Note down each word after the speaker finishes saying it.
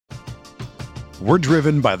We're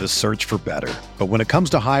driven by the search for better. But when it comes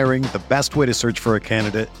to hiring, the best way to search for a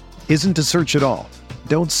candidate isn't to search at all.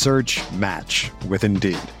 Don't search, match with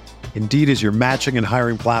Indeed. Indeed is your matching and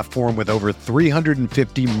hiring platform with over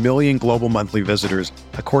 350 million global monthly visitors,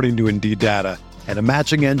 according to Indeed data, and a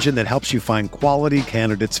matching engine that helps you find quality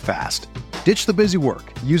candidates fast. Ditch the busy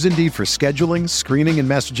work. Use Indeed for scheduling, screening, and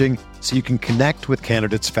messaging so you can connect with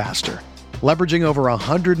candidates faster. Leveraging over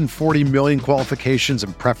 140 million qualifications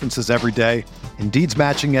and preferences every day, Indeed's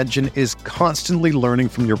matching engine is constantly learning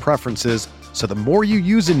from your preferences, so the more you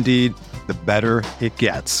use Indeed, the better it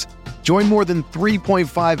gets. Join more than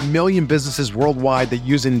 3.5 million businesses worldwide that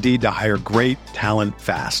use Indeed to hire great talent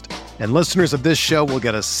fast. And listeners of this show will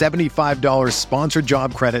get a $75 sponsored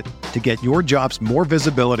job credit to get your jobs more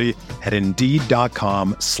visibility at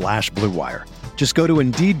Indeed.com/Blue Wire. Just go to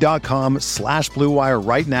Indeed.com/Blue Wire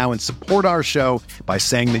right now and support our show by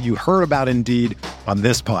saying that you heard about Indeed on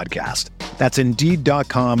this podcast. That's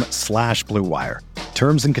Indeed.com/Blue Wire.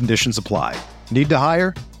 Terms and conditions apply. Need to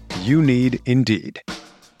hire? You need Indeed.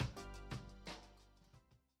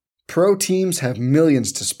 Pro teams have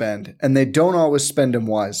millions to spend, and they don't always spend them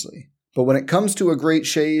wisely. But when it comes to a great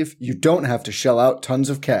shave, you don't have to shell out tons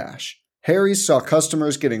of cash. Harry's saw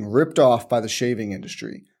customers getting ripped off by the shaving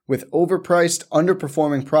industry with overpriced,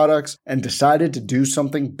 underperforming products and decided to do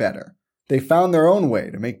something better. They found their own way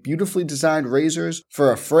to make beautifully designed razors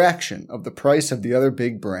for a fraction of the price of the other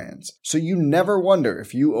big brands, so you never wonder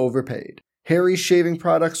if you overpaid. Harry's shaving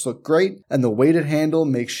products look great, and the weighted handle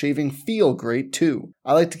makes shaving feel great too.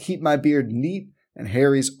 I like to keep my beard neat, and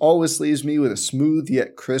Harry's always leaves me with a smooth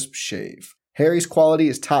yet crisp shave. Harry's quality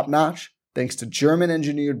is top-notch, thanks to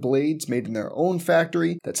German-engineered blades made in their own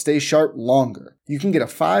factory that stay sharp longer. You can get a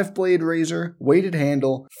 5-blade razor, weighted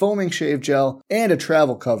handle, foaming shave gel, and a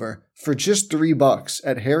travel cover for just $3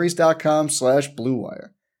 at harrys.com/Blue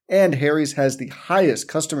Wire. And Harry's has the highest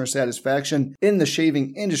customer satisfaction in the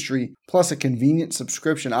shaving industry, plus a convenient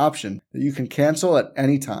subscription option that you can cancel at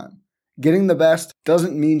any time. Getting the best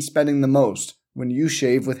doesn't mean spending the most when you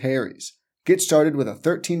shave with Harry's. Get started with a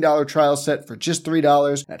 $13 trial set for just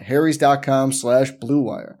 $3 at harrys.com/Blue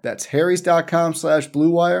Wire. That's harrys.com/Blue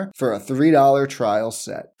Wire for a $3 trial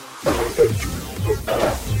set. Entering the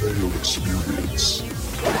Mayo Experience.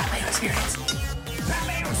 Mayo Experience.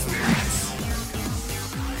 Mayo Experience.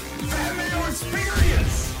 Mayo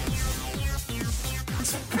Experience.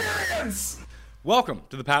 Experience. Welcome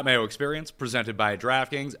to the Pat Mayo Experience, presented by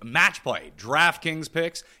DraftKings. Match play, DraftKings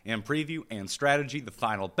picks, and preview and strategy, the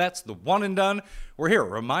final bets, the one and done. We're here.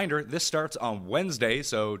 Reminder, this starts on Wednesday,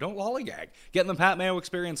 so don't lollygag. Get in the Pat Mayo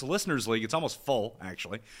Experience Listeners League. It's almost full,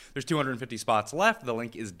 actually. There's 250 spots left. The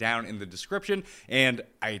link is down in the description, and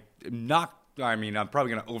I'm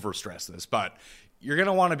probably going to overstress this, but you're going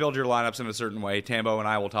to want to build your lineups in a certain way. Tambo and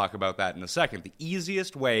I will talk about that in a second. The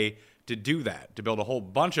easiest way to do that, to build a whole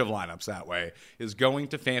bunch of lineups that way, is going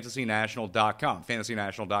to fantasynational.com.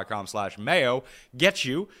 Fantasynational.com/Mayo gets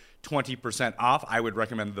you 20% off. I would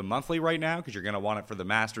recommend the monthly right now because you're going to want it for the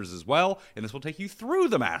Masters as well, and this will take you through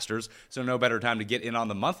the Masters, so no better time to get in on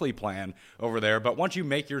the monthly plan over there. But once you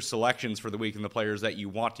make your selections for the week and the players that you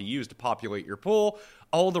want to use to populate your pool,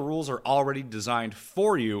 all the rules are already designed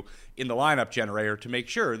for you in the lineup generator to make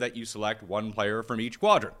sure that you select one player from each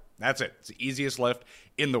quadrant. That's it. It's the easiest lift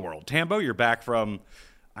in the world. Tambo, you're back from,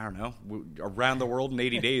 around the world in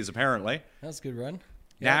 80 days, apparently. That was a good run.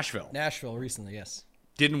 Nashville. Nashville recently, yes.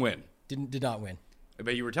 Didn't win. Did not win.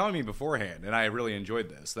 But you were telling me beforehand, and I really enjoyed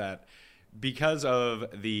this, that because of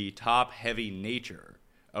the top-heavy nature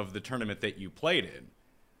of the tournament that you played in,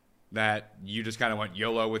 that you just kind of went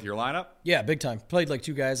YOLO with your lineup? Yeah, big time. Played like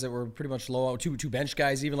two guys that were pretty much low, two bench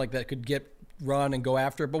guys even, like that could get run and go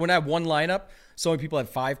after it. But when I have one lineup, so many people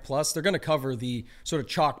have 5+, they're going to cover the sort of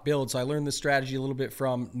chalk build. So I learned this strategy a little bit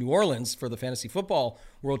from New Orleans for the Fantasy Football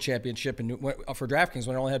World Championship and for DraftKings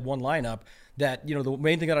when I only had one lineup. That, the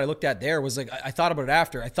main thing that I looked at there was like, I thought about it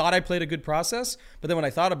after. I thought I played a good process, but then when I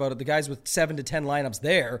thought about it, the guys with 7 to 10 lineups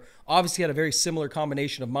there obviously had a very similar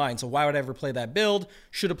combination of mine. So why would I ever play that build?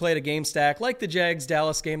 Should have played a game stack like the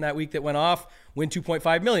Jags-Dallas game that week that went off, win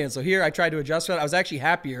 $2.5 million. So here I tried to adjust for that. I was actually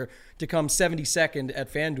happier to come 72nd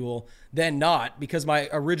at FanDuel than not, because my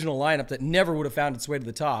original lineup that never would have found its way to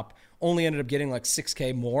the top only ended up getting like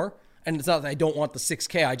 6K more. And it's not that I don't want the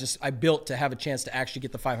 6K. I built to have a chance to actually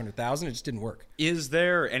get the 500,000. It just didn't work. Is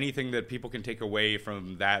there anything that people can take away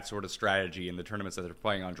from that sort of strategy in the tournaments that they're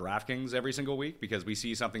playing on DraftKings every single week? Because we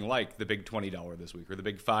see something like the big $20 this week or the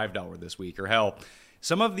big $5 this week, or hell,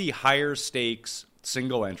 some of the higher stakes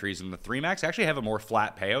single entries in the 3 max actually have a more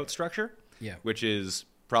flat payout structure, which is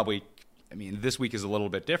probably I mean, this week is a little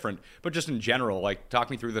bit different, but just in general, like, talk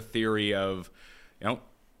me through the theory of,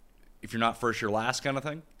 if you're not first, you're last kind of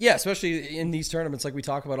thing. Yeah, especially in these tournaments like we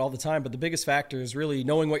talk about all the time. But the biggest factor is really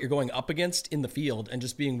knowing what you're going up against in the field and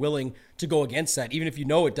just being willing to go against that. Even if you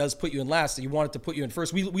know it does put you in last, that you want it to put you in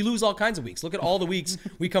first. We lose all kinds of weeks. Look at all the weeks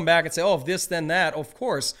we come back and say, oh, if this, then that. Of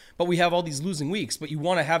course. But we have all these losing weeks. But you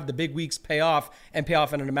want to have the big weeks pay off and pay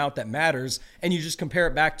off in an amount that matters. And you just compare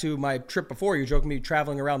it back to my trip before. You're joking me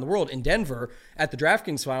traveling around the world. In Denver at the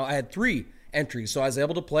DraftKings final, I had 3 entries. So I was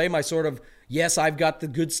able to play my sort of, yes, I've got the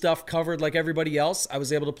good stuff covered like everybody else. I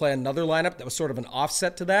was able to play another lineup that was sort of an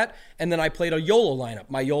offset to that. And then I played a YOLO lineup.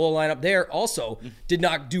 My YOLO lineup there also did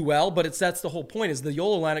not do well, but that's the whole point, is the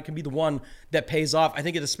YOLO lineup can be the one that pays off. I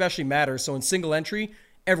think it especially matters. So in single entry,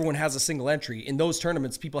 everyone has a single entry. In those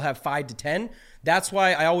tournaments, people have 5 to 10. That's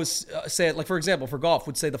why I always say it, like, for example, for golf,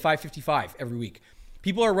 would say the 555 every week.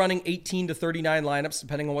 People are running 18 to 39 lineups,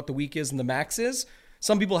 depending on what the week is and the max is.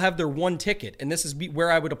 Some people have their one ticket, and this is where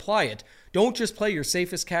I would apply it. Don't just play your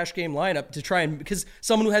safest cash game lineup to try and, because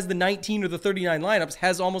someone who has the 19 or the 39 lineups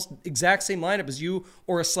has almost exact same lineup as you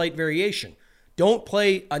or a slight variation. Don't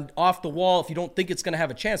play an off the wall if you don't think it's going to have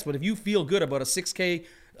a chance. But if you feel good about a 6K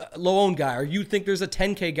low owned guy, or you think there's a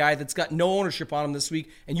 10K guy that's got no ownership on him this week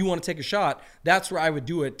and you want to take a shot, that's where I would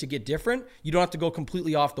do it to get different. You don't have to go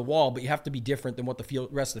completely off the wall, but you have to be different than what the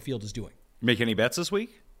rest of the field is doing. Make any bets this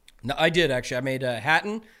week? No, I did, actually. I made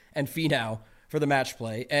Hatton and Finau for the match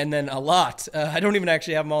play, and then a lot. I don't even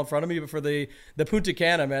actually have them all in front of me, but for the Punta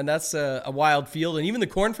Cana, man, that's a wild field. And even the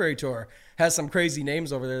Corn Ferry Tour has some crazy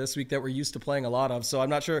names over there this week that we're used to playing a lot of. So I'm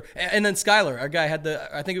not sure. And then Skyler, our guy, had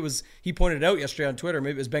I think it was, he pointed it out yesterday on Twitter,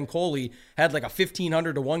 maybe it was Ben Coley, had like a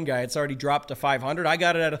 1,500 to 1 guy. It's already dropped to 500. I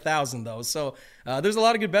got it at 1,000 though. So there's a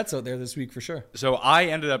lot of good bets out there this week for sure. So I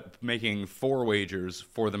ended up making 4 wagers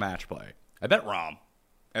for the match play. I bet Rahm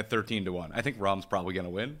at 13 to 1. I think Rahm's probably going to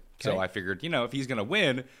win. Okay. So I figured, if he's going to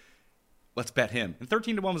win, let's bet him. And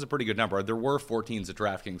 13 to 1 was a pretty good number. There were 14s at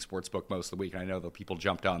DraftKings Sportsbook most of the week, and I know that people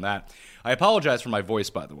jumped on that. I apologize for my voice,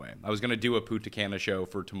 by the way. I was going to do a Punta Cana show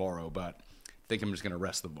for tomorrow, but I think I'm just going to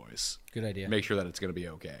rest the voice. Good idea. Make sure that it's going to be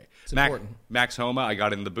okay. It's important. Max Homa, I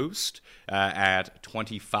got in the boost at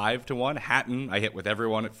 25 to 1. Hatton, I hit with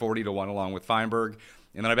everyone at 40 to 1 along with Feinberg.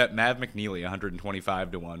 And then I bet Mav McNeely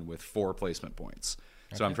 125 to 1 with 4 placement points.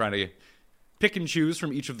 So I'm trying to pick and choose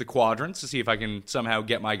from each of the quadrants to see if I can somehow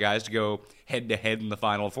get my guys to go head-to-head in the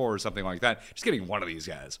Final Four or something like that. Just getting one of these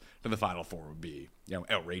guys to the Final Four would be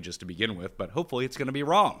outrageous to begin with, but hopefully it's going to be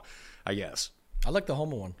wrong, I guess. I like the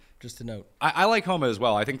Homa one, just to note. I like Homa as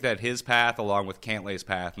well. I think that his path, along with Cantlay's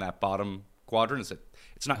path in that bottom quadrant,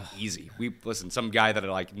 it's not easy. Some guy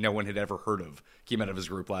that no one had ever heard of came out of his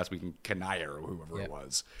group last week, in Kanaya or whoever it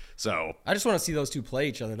was. So I just want to see those two play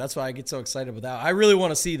each other. That's why I get so excited about that. I really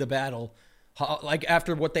want to see the battle,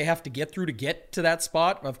 after what they have to get through to get to that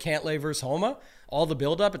spot of Cantlay versus Homa, all the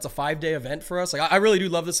buildup. It's a 5-day event for us. I really do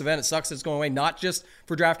love this event. It sucks that it's going away, not just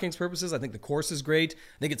for DraftKings purposes. I think the course is great.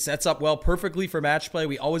 I think it sets up well perfectly for match play.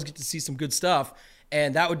 We always get to see some good stuff,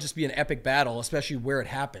 and that would just be an epic battle, especially where it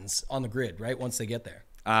happens on the grid, right, once they get there.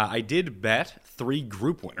 I did bet 3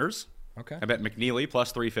 group winners. Okay. I bet McNeely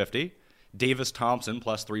plus 350, Davis Thompson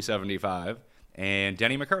plus 375, and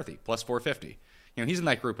Denny McCarthy plus 450. He's in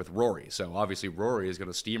that group with Rory, so obviously Rory is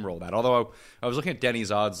going to steamroll that. Although I was looking at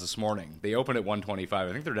Denny's odds this morning. They opened at 125.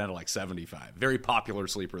 I think they're down to 75. Very popular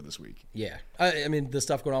sleeper this week. Yeah. I mean, the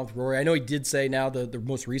stuff going on with Rory. I know he did say now the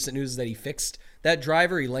most recent news is that he fixed that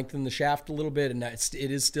driver. He lengthened the shaft a little bit, and it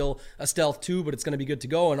is still a Stealth 2, but it's going to be good to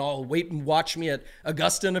go. And I'll wait and watch me at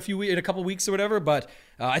Augusta in a couple weeks or whatever. But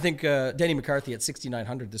I think Denny McCarthy at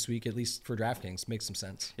 6,900 this week, at least for DraftKings, makes some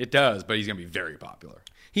sense. It does, but he's going to be very popular.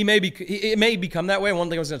 It may become that way. One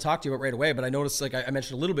thing I was going to talk to you about right away, but I noticed, I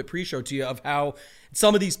mentioned a little bit pre-show to you, of how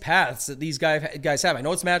some of these paths that these guys have. I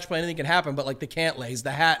know it's match play, anything can happen, but the Cantlays,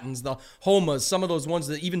 the Hattons, the Homas, some of those ones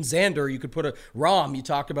that even Xander, you could put a Rahm, you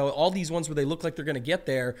talked about, all these ones where they look like they're going to get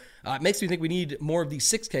there. It makes me think we need more of these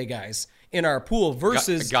 6K guys in our pool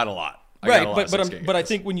versus... Got a lot. Right, but I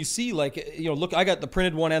think when you see look, I got the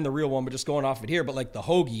printed one and the real one, but just going off of it here. But the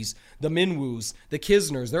Hoagies, the Minwoos, the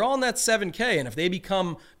Kisners, they're all in that 7K, and if they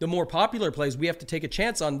become the more popular plays, we have to take a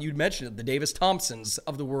chance on. You'd mentioned it, the Davis Thompsons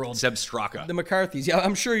of the world, Seb Straka, the McCarthys. Yeah,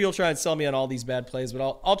 I'm sure you'll try and sell me on all these bad plays,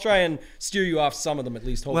 but I'll try and steer you off some of them at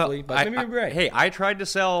least, hopefully. But maybe you're right. Hey, I tried to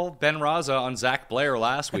sell Ben Raza on Zach Blair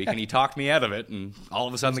last week, and he talked me out of it, and all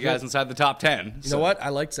of a sudden the guy's inside the top 10. You know what? I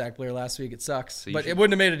liked Zach Blair last week. It sucks, but it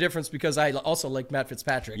wouldn't have made a difference because I also liked Matt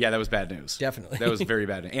Fitzpatrick. Yeah, that was bad news. Definitely. That was very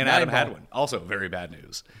bad news. And Adam Hadwin, also very bad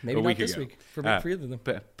news. Maybe not this week for either of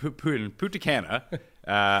them. Punta Cana,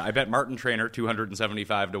 I bet Martin Trainer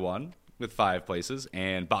 275 to 1 with 5 places,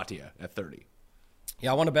 and Bhatia at 30.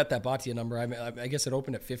 Yeah, I want to bet that Bhatia number. I guess it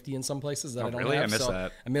opened at 50 in some places that I don't really? have. I missed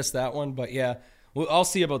that. I missed that one, but yeah. Well, I'll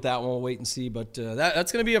see about that one. We'll wait and see. But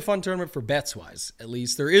that's going to be a fun tournament for bets-wise, at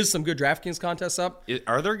least. There is some good DraftKings contests up.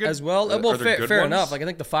 Are there good? As well? Well, fair enough. Like I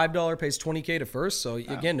think the $5 pays $20K to first. So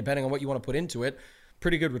again, depending on what you want to put into it,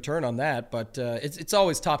 pretty good return on that. But it's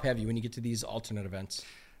always top-heavy when you get to these alternate events.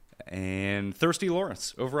 And Thirsty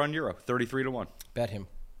Lawrence over on Euro, 33-1. Bet him.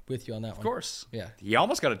 With you on that one. Of course. Yeah. He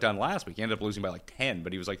almost got it done last week. He ended up losing by like 10,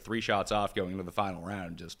 but he was like 3 shots off going into the final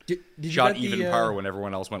round. Just did shot even par when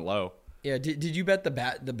everyone else went low. Yeah. Did you bet the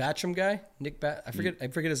Batcham guy? I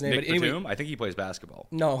forget his name. Nick but anyway, Batum? I think he plays basketball.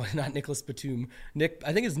 No, not Nicholas Batum.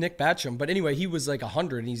 I think it's Nick Batcham. But anyway, he was like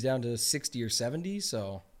 100 and he's down to 60 or 70.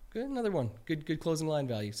 So good, another one. Good closing line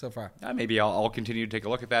value so far. Maybe I'll continue to take a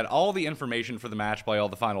look at that. All the information for the match play, all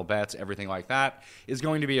the final bets, everything like that is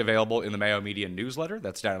going to be available in the Mayo Media newsletter.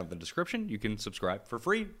 That's down in the description. You can subscribe for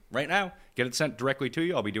free right now. Get it sent directly to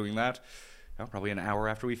you. I'll be doing that probably an hour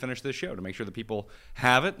after we finish this show to make sure that people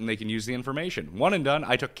have it and they can use the information. One and done,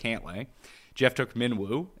 I took Cantlay. Jeff took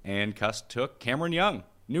Minwoo, and Cuss took Cameron Young.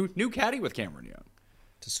 New caddy with Cameron Young.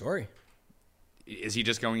 Tesori. Is he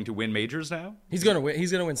just going to win majors now? He's going to win.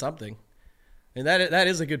 He's going to win something. And that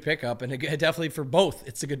is a good pickup, and definitely for both,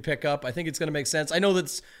 it's a good pickup. I think it's going to make sense. I know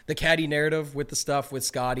that's the caddy narrative with the stuff with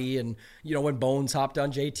Scotty and, when Bones hopped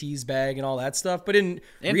on JT's bag and all that stuff. But in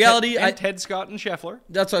reality... Ted Scott and Scheffler.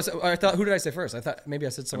 That's what I thought. Who did I say first? I thought maybe I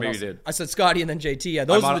said someone else. Maybe you did. I said Scotty and then JT. Yeah,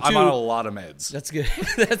 those are the two. I'm on a lot of meds. That's good.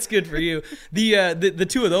 That's good for you. The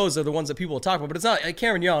two of those are the ones that people will talk about. But it's not...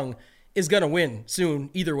 Cameron Young is going to win soon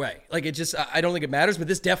either way. Like, it just, I don't think it matters, but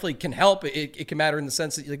this definitely can help. It can matter in the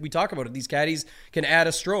sense that, like we talk about it, these caddies can add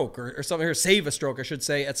a stroke or something, or save a stroke, I should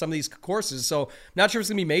say, at some of these courses. So, not sure if it's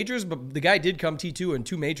going to be majors, but the guy did come T2 in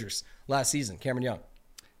 2 majors last season, Cameron Young.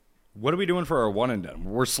 What are we doing for our one and done?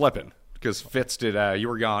 We're slipping because Fitz did, you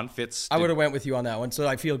were gone. I would have went with you on that one, so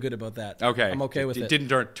I feel good about that. Okay. I'm okay with it. It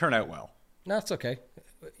didn't turn out well. No, it's okay.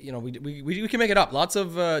 We can make it up. Lots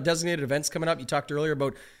of designated events coming up. You talked earlier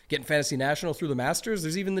about getting Fantasy National through the Masters.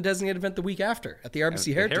 There's even the designated event the week after at the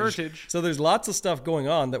RBC Heritage. So there's lots of stuff going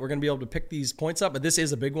on that we're going to be able to pick these points up. But this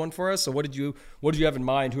is a big one for us. So what did you have in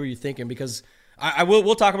mind? Who are you thinking? Because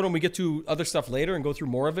we'll talk about it when we get to other stuff later and go through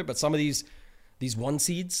more of it. But some of these 1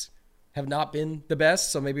 seeds have not been the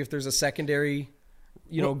best. So maybe if there's a secondary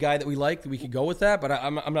guy that we like, that we could go with that. But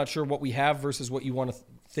I'm not sure what we have versus what you want to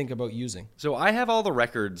think about using. So I have all the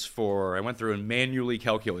records I went through and manually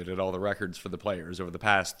calculated all the records for the players over the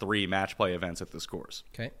past 3 match play events at this course.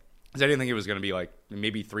 Okay. Because I didn't think it was going to be like,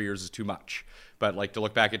 maybe 3 years is too much. But like to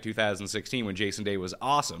look back at 2016 when Jason Day was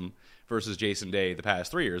awesome versus Jason Day the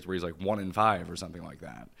past 3 years where he's like 1-5 or something like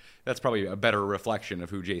that. That's probably a better reflection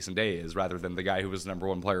of who Jason Day is rather than the guy who was the number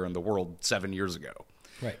 1 player in the world 7 years ago.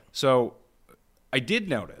 Right. So I did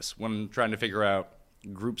notice when trying to figure out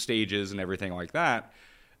group stages and everything like that,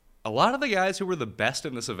 a lot of the guys who were the best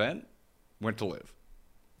in this event went to live.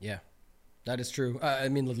 Yeah, that is true. I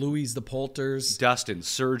mean, Louis, the Poulters. Dustin,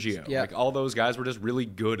 Sergio. Yeah. Like, all those guys were just really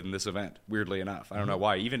good in this event, weirdly enough. I don't know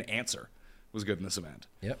why. Even Answer was good in this event.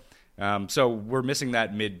 Yep. So we're missing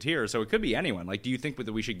that mid-tier. So it could be anyone. Like, do you think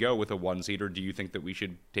that we should go with a 1 seed, or do you think that we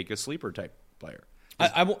should take a sleeper type player?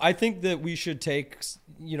 I think that we should take,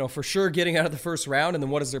 for sure getting out of the first round, and then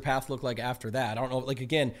what does their path look like after that? I don't know. Like,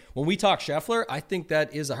 again, when we talk Scheffler, I think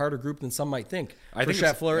that is a harder group than some might think for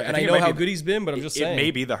Scheffler. And I know how good he's been, but I'm just saying. It may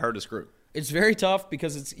be the hardest group. It's very tough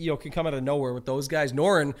because it's can come out of nowhere with those guys.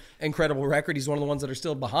 Noren, incredible record. He's one of the ones that are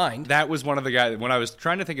still behind. That was one of the guys, when I was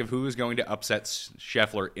trying to think of who was going to upset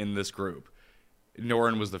Scheffler in this group,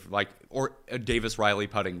 Noren was or a Davis Riley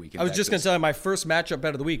putting week. I was just going to tell you my first matchup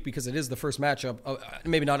bet of the week, because it is the first matchup,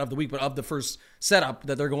 maybe not of the week, but of the first setup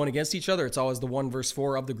that they're going against each other. It's always the 1 versus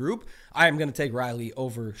 4 of the group. I am going to take Riley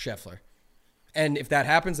over Scheffler. And if that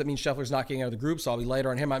happens, that means Scheffler's not getting out of the group, so I'll be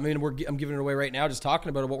lighter on him. I mean, I'm giving it away right now, just talking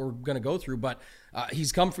about what we're going to go through. But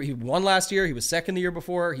he won last year. He was second the year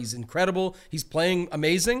before. He's incredible. He's playing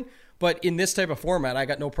amazing. But in this type of format, I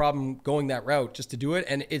got no problem going that route just to do it.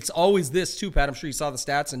 And it's always this too, Pat. I'm sure you saw the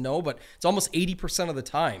stats and know, but it's almost 80% of the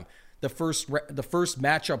time the first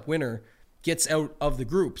matchup winner gets out of the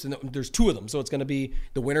groups. And there's 2 of them. So it's going to be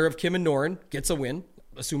the winner of Kim and Noren gets a win,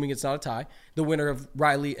 assuming it's not a tie, the winner of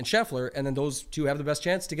Riley and Scheffler, and then those 2 have the best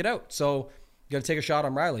chance to get out. So you got to take a shot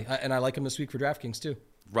on Riley. And I like him this week for DraftKings too.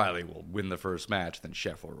 Riley will win the first match, then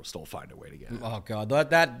Scheffler will still find a way to get it. Oh, God.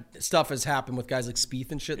 That stuff has happened with guys like Spieth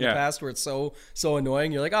and shit in the past where it's so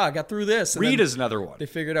annoying. You're like, I got through this. And Reed is another one. They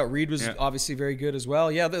figured out Reed was obviously very good as well.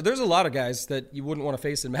 Yeah, there's a lot of guys that you wouldn't want to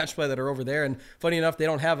face in match play that are over there. And funny enough, they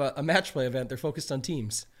don't have a match play event. They're focused on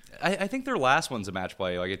teams. I think their last one's a match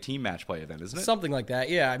play, like a team match play event, isn't it? Something like that.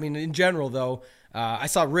 Yeah. I mean, in general, though, I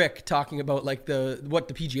saw Rick talking about like what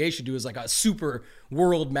the PGA should do is like a super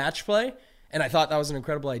world match play. And I thought that was an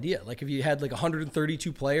incredible idea. Like if you had like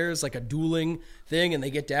 132 players, like a dueling thing, and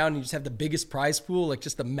they get down and you just have the biggest prize pool, like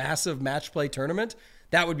just a massive match play tournament,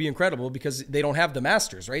 that would be incredible because they don't have the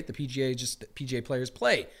Masters, right? The PGA players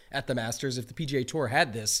play at the Masters. If the PGA Tour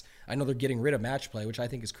had this, I know they're getting rid of match play, which I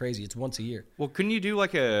think is crazy. It's once a year. Well, couldn't you do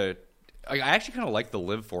like I actually kind of like the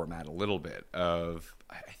live format a little bit of,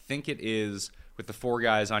 I think it is with the 4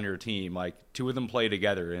 guys on your team, like 2 of them play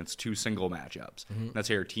together and it's 2 single matchups. Mm-hmm. That's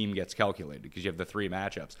how your team gets calculated because you have the 3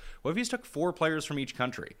 matchups. What if you just took 4 players from each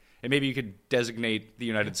country? And maybe you could designate the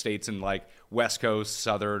United States in like West Coast,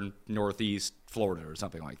 Southern, Northeast, Florida or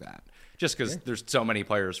something like that. Just because there's so many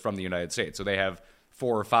players from the United States. So they have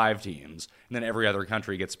 4 or 5 teams, and then every other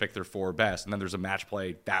country gets to pick their 4 best, and then there's a match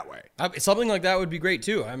play that way. Something like that would be great,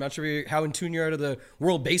 too. I'm not sure how in tune you are to the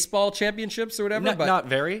World Baseball Championships or whatever. Not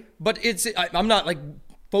very. But I'm not, like,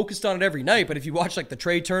 focused on it every night, but if you watch, like, the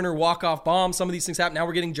Trey Turner walk-off bomb, some of these things happen. Now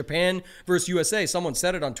we're getting Japan versus USA. Someone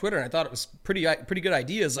said it on Twitter, and I thought it was pretty good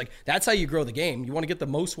ideas. Like, that's how you grow the game. You want to get the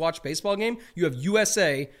most-watched baseball game? You have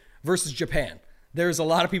USA versus Japan. There's a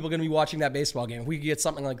lot of people going to be watching that baseball game. If we could get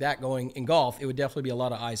something like that going in golf, it would definitely be a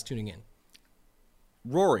lot of eyes tuning in.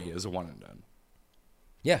 Rory is a one and done.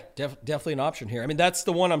 Yeah, definitely an option here. I mean, that's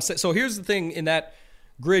the one I'm saying. So here's the thing in that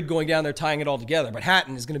grid going down there, tying it all together. But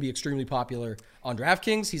Hatton is going to be extremely popular on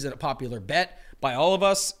DraftKings. He's a popular bet by all of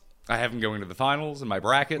us. I have him going to the finals in my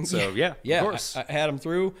bracket, so yeah, of course. I had him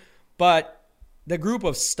through. But the group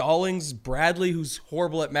of Stallings, Bradley, who's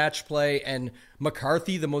horrible at match play, and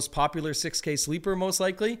McCarthy, the most popular 6K sleeper most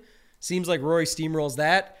likely, seems like Rory steamrolls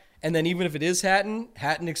that. And then even if it is Hatton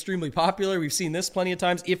extremely popular. We've seen this plenty of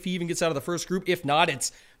times if he even gets out of the first group. If not,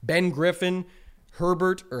 it's Ben Griffin,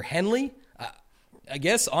 Herbert, or Henley. I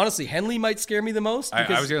guess, honestly, Henley might scare me the most. I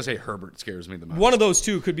was going to say Herbert scares me the most. One of those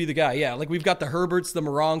two could be the guy, yeah. Like, we've got the Herberts, the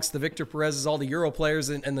Moronks, the Victor Perez's, all the Euro players,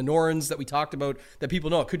 and the Norans that we talked about that people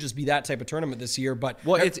know. It could just be that type of tournament this year. But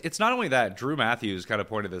well, it's not only that. Drew Matthews kind of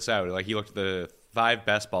pointed this out. Like, he looked at the 5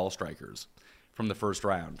 best ball strikers from the first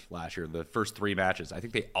round last year, the first 3 matches. I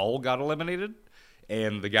think they all got eliminated,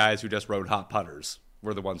 and the guys who just rode hot putters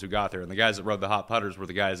were the ones who got there. And the guys that rode the hot putters were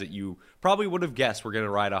the guys that you probably would have guessed were going to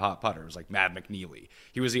ride a hot putter. It was like Matt McNeely.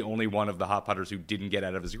 He was the only one of the hot putters who didn't get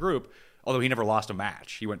out of his group, although he never lost a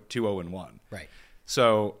match. He went 2-0-1. Right.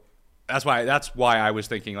 So that's why I was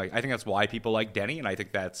thinking, like, I think that's why people like Denny, and I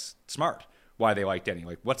think that's smart, why they like Denny.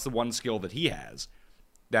 Like, what's the one skill that he has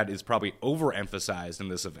that is probably overemphasized in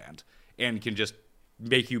this event and can just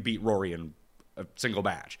make you beat Rory in a single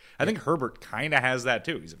match? I think Herbert kind of has that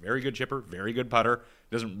too. He's a very good chipper, very good putter,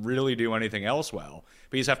 doesn't really do anything else well,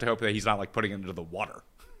 but you just have to hope that he's not like putting it into the water.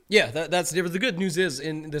 Yeah, that's the difference. The good news is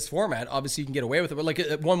in this format, obviously you can get away with it, but like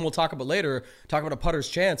one we'll talk about later, talk about a putter's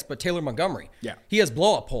chance, but Taylor Montgomery, he has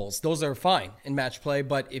blow-up holes. Those are fine in match play,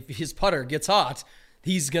 but if his putter gets hot,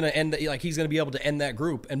 he's gonna be able to end that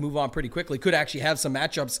group and move on pretty quickly. Could actually have some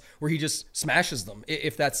matchups where he just smashes them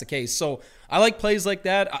if that's the case. So I like plays like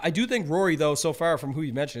that. I do think Rory, though, so far from who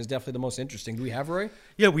you mentioned, is definitely the most interesting. Do we have Rory?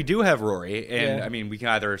 Yeah, we do have Rory, and I mean, we can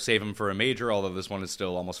either save him for a major, although this one is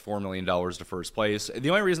still almost $4 million to first place. The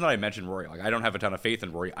only reason that I mentioned Rory, like, I don't have a ton of faith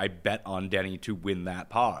in Rory. I bet on Denny to win that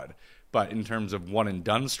pod, but in terms of one and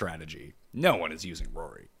done strategy, no one is using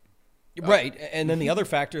Rory. Right, and then the other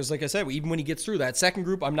factor is, like I said, even when he gets through that second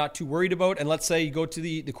group, I'm not too worried about. And let's say you go to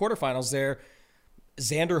the quarterfinals there,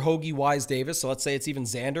 Xander, Hoagie, Wise, Davis. So let's say it's even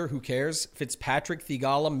Xander. Who cares? Fitzpatrick,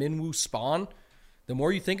 Thigala, Minwoo, Spawn. The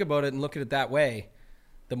more you think about it and look at it that way,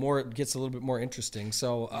 the more it gets a little bit more interesting.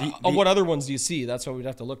 So what other ones do you see? That's what we'd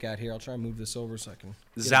have to look at here. I'll try and move this over so I can.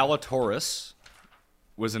 Zalatoris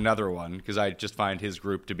was another one because I just find his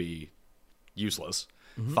group to be useless.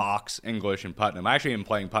 Mm-hmm. Fox, English, and Putnam. I actually am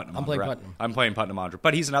playing Putnam. I'm playing Putnam on,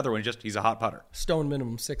 but he's another one. He's a hot putter. Stone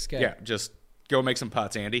minimum 6K. Yeah, just go make some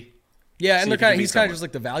putts, Andy. Yeah, and he's kind of just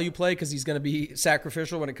like the value play because he's going to be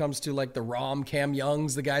sacrificial when it comes to like the Rahm, Cam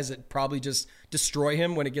Youngs, the guys that probably just destroy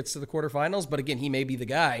him when it gets to the quarterfinals. But again, he may be the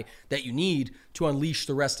guy that you need to unleash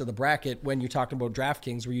the rest of the bracket when you're talking about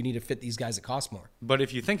DraftKings where you need to fit these guys that cost more. But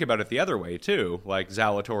if you think about it the other way too, like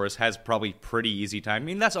Zalatoris has probably pretty easy time. I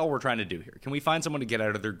mean, that's all we're trying to do here. Can we find someone to get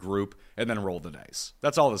out of their group and then roll the dice?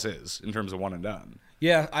 That's all this is in terms of one and done.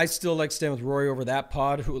 Yeah, I still like staying with Rory over that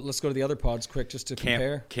pod. Let's go to the other pods quick just to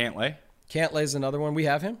compare. Cantlay's another one. We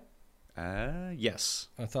have him? Yes.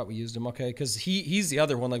 I thought we used him. Okay, because he's the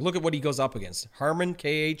other one. Like, look at what he goes up against. Harmon,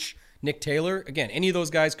 KH, Nick Taylor. Again, any of those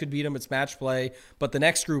guys could beat him. It's match play. But the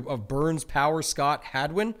next group of Burns, Power, Scott,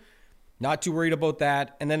 Hadwin, Not too worried about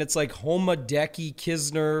that. And then it's like Homa, Decky,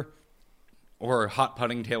 Kisner, or hot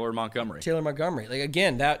putting Taylor Montgomery. Like,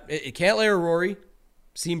 again, it Cantlay or Rory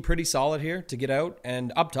seem pretty solid here to get out.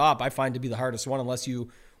 And up top, I find to be the hardest one unless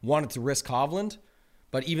you wanted to risk Hovland.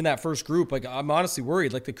 But even that first group, like, I'm honestly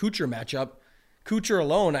worried. Like the Kuchar matchup, Kuchar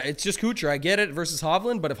alone, it's just Kuchar. I get it versus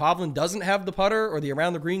Hovland, but if Hovland doesn't have the putter or the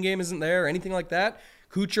around the green game isn't there or anything like that,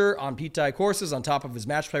 Kuchar on P-tie courses on top of his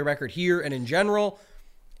match play record here and in general,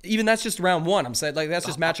 even that's just round one. I'm saying, like, that's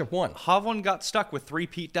just matchup one. Hovland got stuck with 3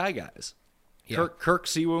 Pete Dye guys. Yeah. Kirk,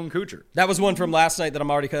 Siwoo, and Kuchar. That was one from last night that I'm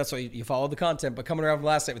already, that's why you follow the content. But coming around from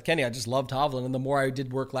last night with Kenny, I just loved Hovland. And the more I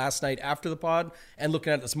did work last night after the pod and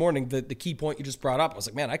looking at it this morning, the key point you just brought up, I was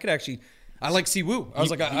like, man, I like Siwoo. I was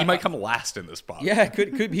like, he might come last in this pod. Yeah,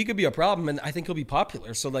 he could be a problem, and I think he'll be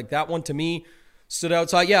popular. So, like, that one to me stood out.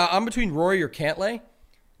 So, yeah, I'm between Rory or Cantlay.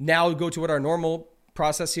 Now we go to what our normal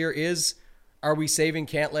process here is. Are we saving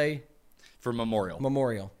Cantlay for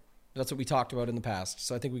Memorial? That's what we talked about in the past.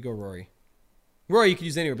 So I think we go Rory. Rory you could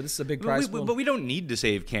use anywhere, but this is a big prize pool. But we don't need to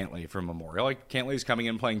save Cantlay for Memorial. Like, Cantlay's coming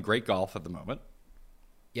in playing great golf at the moment.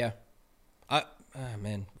 Yeah.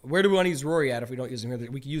 Man. Where do we want to use Rory at if we don't use him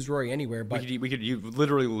here? We could use Rory anywhere. But we could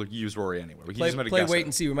literally use Rory anywhere. We could use him at Augusta. Play wait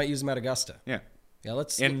and see. We might use him at Augusta. Yeah. Yeah,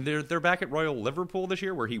 let's. And they're back at Royal Liverpool this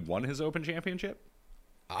year where he won his Open Championship.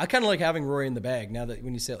 I kind of like having Rory in the bag now that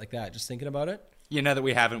when you say it like that, just thinking about it. Yeah, now that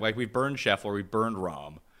we haven't, like, we've burned Scheffler, we've burned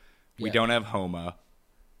Rahm. We don't have Homa.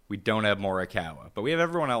 We don't have Morikawa. But we have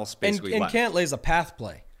everyone else basically left. And Cantlay's a path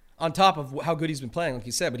play on top of how good he's been playing, like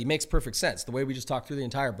you said, but he makes perfect sense. The way we just talked through the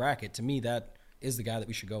entire bracket, to me, that is the guy that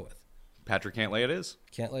we should go with. Patrick Cantlay it is.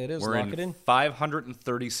 We're Lock it in.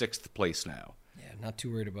 536th place now. Yeah, not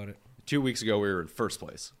too worried about it. 2 weeks ago, we were in first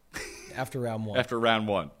place. After round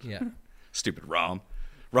one. Yeah. Stupid Rahm.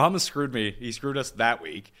 Rahm has screwed me. He screwed us that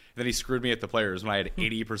week. Then he screwed me at the Players when I had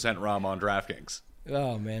 80% Rahm on DraftKings.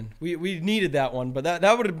 Oh, man. We needed that one, but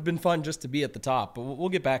that would have been fun just to be at the top. But we'll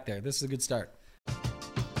get back there. This is a good start.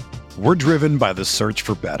 We're driven by the search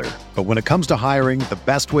for better. But when it comes to hiring, the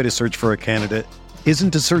best way to search for a candidate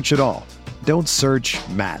isn't to search at all. Don't search,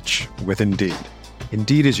 match with Indeed.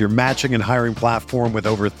 Indeed is your matching and hiring platform with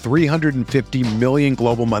over 350 million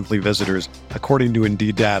global monthly visitors, according to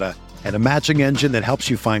Indeed data, and a matching engine that helps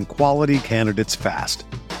you find quality candidates fast.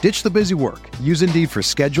 Ditch the busy work. Use Indeed for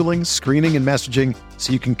scheduling, screening, and messaging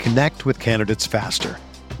so you can connect with candidates faster.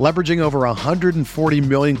 Leveraging over 140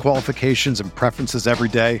 million qualifications and preferences every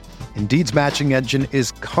day, Indeed's matching engine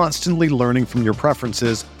is constantly learning from your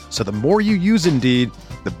preferences, so the more you use Indeed,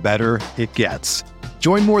 the better it gets.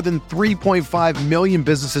 Join more than 3.5 million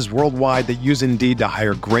businesses worldwide that use Indeed to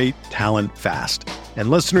hire great talent fast. And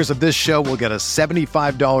listeners of this show will get a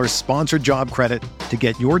 $75 sponsored job credit to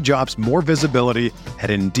get your jobs more visibility at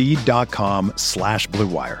Indeed.com/Blue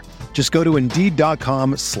Wire. Just go to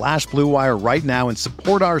Indeed.com/Blue Wire right now and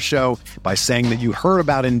support our show by saying that you heard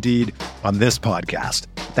about Indeed on this podcast.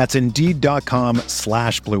 That's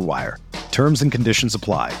Indeed.com/Blue Wire. Terms and conditions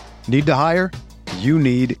apply. Need to hire? You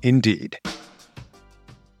need Indeed.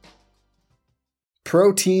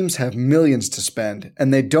 Pro teams have millions to spend,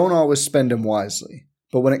 and they don't always spend them wisely.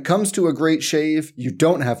 But when it comes to a great shave, you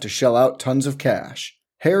don't have to shell out tons of cash.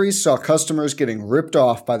 Harry's saw customers getting ripped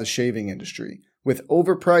off by the shaving industry with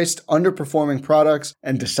overpriced, underperforming products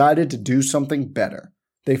and decided to do something better.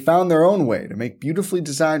 They found their own way to make beautifully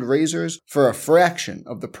designed razors for a fraction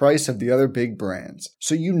of the price of the other big brands,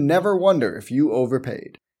 so you never wonder if you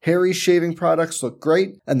overpaid. Harry's shaving products look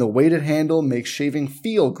great, and the weighted handle makes shaving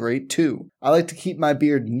feel great too. I like to keep my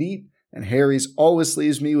beard neat, and Harry's always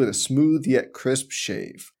leaves me with a smooth yet crisp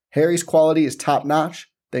shave. Harry's quality is top-notch,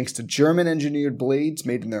 thanks to German-engineered blades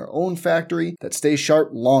made in their own factory that stay sharp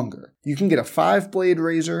longer. You can get a 5-blade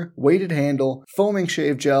razor, weighted handle, foaming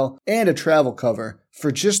shave gel, and a travel cover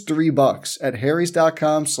for just $3 at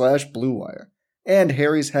harrys.com/Blue Wire. And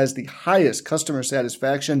Harry's has the highest customer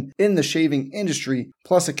satisfaction in the shaving industry,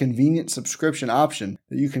 plus a convenient subscription option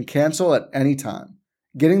that you can cancel at any time.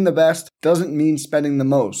 Getting the best doesn't mean spending the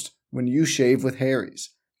most when you shave with Harry's.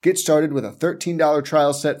 Get started with a $13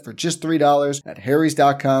 trial set for just $3 at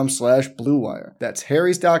harrys.com/Blue Wire. That's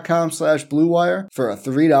harrys.com/Blue Wire for a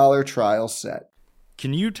 $3 trial set.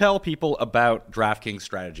 Can you tell people about DraftKings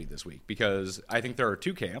strategy this week? Because I think there are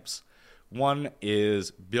two camps. One is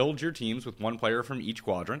build your teams with one player from each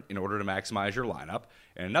quadrant in order to maximize your lineup.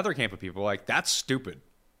 And another camp of people are like, that's stupid.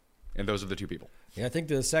 And those are the two people. Yeah, I think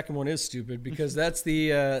the second one is stupid because that's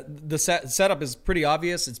the setup is pretty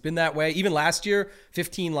obvious. It's been that way. Even last year,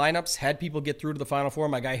 15 lineups had people get through to the Final Four.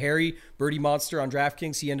 My guy Harry, Birdie Monster on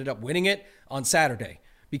DraftKings, he ended up winning it on Saturday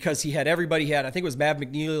because he had everybody. He had, I think it was Mav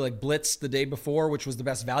McNeely, like blitz the day before, which was the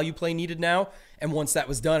best value play needed now. And once that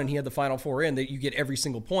was done and he had the final four in, that you get every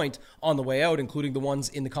single point on the way out, including the ones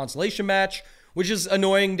in the consolation match, which is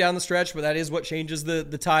annoying down the stretch, but that is what changes the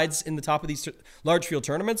tides in the top of these large field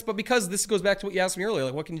tournaments. But because this goes back to what you asked me earlier,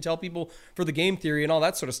 like what can you tell people for the game theory and all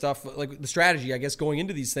that sort of stuff, like the strategy, I guess, going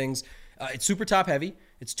into these things, it's super top heavy.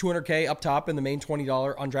 It's $200K up top in the main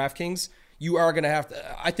 $20 on DraftKings. You are going to have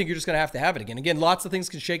to, I think you're just going to have it again. Again, lots of things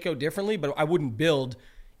can shake out differently, but I wouldn't build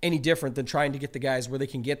any different than trying to get the guys where they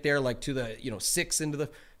can get there, like to the 6 into the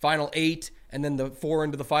final 8 and then the 4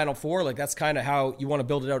 into the final 4. Like that's kind of how you want to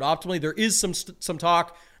build it out optimally. There is some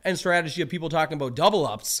talk and strategy of people talking about double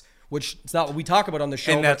ups, which is not what we talk about on the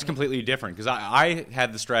show. And that's completely different because I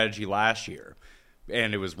had the strategy last year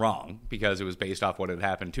and it was wrong because it was based off what had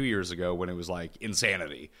happened 2 years ago when it was like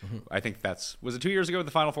insanity. Mm-hmm. I think was it 2 years ago the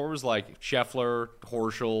final 4 was like Scheffler,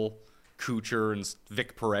 Horschel, Kuchar, and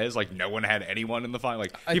Vic Perez. Like no one had anyone in the final.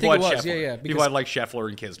 Like I people think had it was, Scheffler. yeah. People had like Scheffler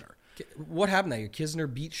and Kisner. What happened that year?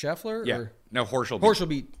 Kisner beat Scheffler? Yeah. Or? No, Horschel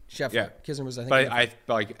beat Scheffler. Yeah. Kisner was, I think.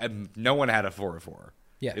 But no one had a 4-4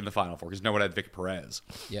 in the final 4 because no one had Vic Perez.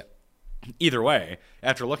 Yeah. Either way,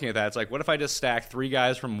 after looking at that, it's like, what if I just stack 3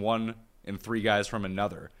 guys from one and 3 guys from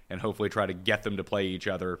another and hopefully try to get them to play each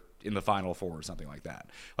other in the final 4 or something like that?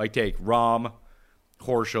 Like take Rahm,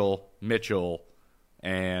 Horschel, Mitchell,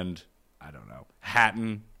 and I don't know,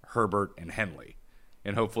 Hatton, Herbert, and Henley.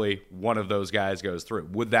 And hopefully one of those guys goes through.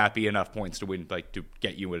 Would that be enough points to win, like to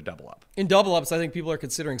get you in a double up? In double ups, I think people are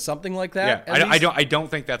considering something like that. Yeah, I don't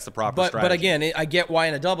think that's the proper strategy. But again, I get why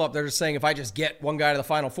in a double up they're just saying if I just get one guy to the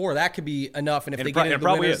final 4, that could be enough. And if they get into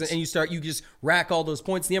the winners and you just rack all those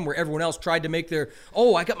points in the end where everyone else tried to make their,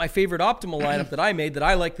 I got my favorite optimal lineup that I made that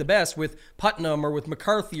I like the best with Putnam or with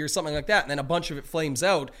McCarthy or something like that, and then a bunch of it flames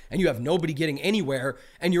out and you have nobody getting anywhere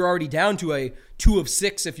and you're already down to a 2 of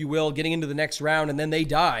 6, if you will, getting into the next round, and then they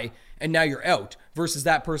die, and now you're out, versus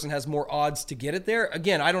that person has more odds to get it there.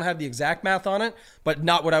 Again, I don't have the exact math on it, but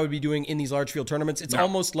not what I would be doing in these large field tournaments. It's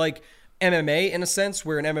almost like MMA in a sense,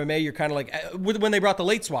 where in MMA you're kind of like, when they brought the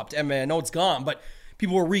late swap to MMA, I know it's gone, but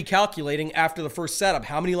people were recalculating after the first setup,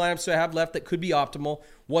 how many lineups do I have left that could be optimal?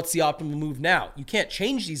 What's the optimal move now? You can't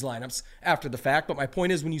change these lineups after the fact, but my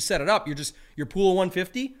point is when you set it up, your pool of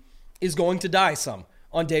 150 is going to die some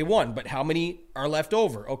on day one, but how many are left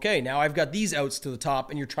over? Okay, now I've got these outs to the top,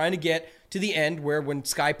 and you're trying to get to the end where when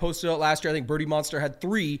Sky posted out last year, I think Birdie Monster had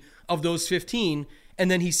 3 of those 15,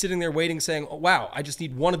 and then he's sitting there waiting saying, oh, wow, I just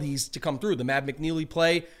need one of these to come through. The Mav McNeely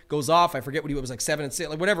play goes off. I forget what it was, like 7 and 6,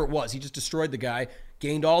 like whatever it was. He just destroyed the guy,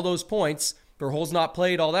 gained all those points, their holes not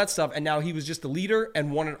played, all that stuff, and now he was just the leader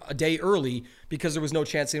and won a day early because there was no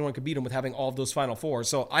chance anyone could beat him with having all of those final 4.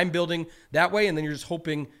 So I'm building that way, and then you're just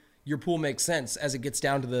hoping your pool makes sense as it gets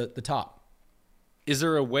down to the top. Is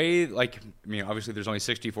there a way, like, I mean, obviously there's only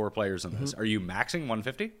 64 players in this. Are you maxing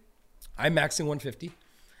 150? I'm maxing 150.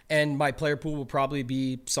 And my player pool will probably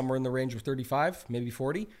be somewhere in the range of 35, maybe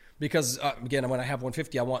 40. Because, again, when I have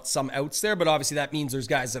 150, I want some outs there. But obviously that means there's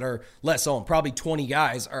guys that are less owned. Probably 20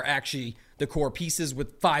 guys are actually the core pieces,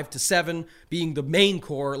 with 5 to 7 being the main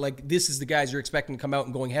core. Like, this is the guys you're expecting to come out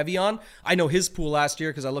and going heavy on. I know his pool last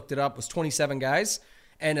year, because I looked it up, was 27 guys.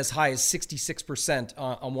 And as high as 66%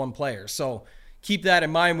 on one player. So keep that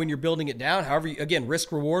in mind when you're building it down. However, again,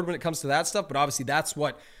 risk reward when it comes to that stuff, but obviously that's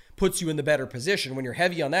what puts you in the better position when you're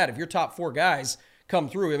heavy on that. If your top 4 guys come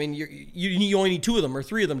through, I mean, you only need 2 of them or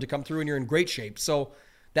 3 of them to come through, and you're in great shape. So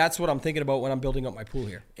that's what I'm thinking about when I'm building up my pool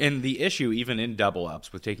here. And the issue, even in double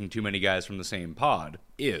ups with taking too many guys from the same pod,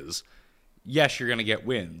 is yes, you're going to get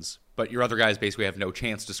wins, but your other guys basically have no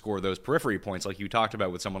chance to score those periphery points like you talked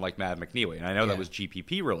about with someone like Mav McNeely. And I know that was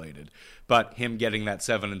GPP related, but him getting that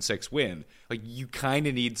 7 and 6 win, like you kind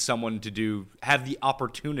of need someone to have the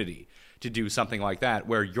opportunity to do something like that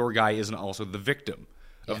where your guy isn't also the victim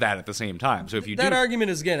of that at the same time. So if you that argument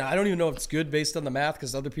is, again, I don't even know if it's good based on the math,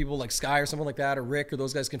 because other people like Sky or someone like that or Rick or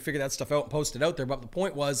those guys can figure that stuff out and post it out there. But the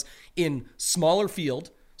point was, in smaller field,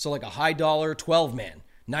 so like a high dollar 12-man,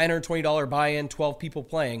 $920 buy-in, 12 people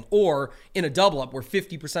playing, or in a double up where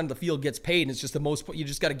 50% of the field gets paid and it's just the most, you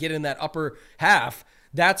just got to get in that upper half.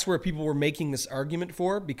 That's where people were making this argument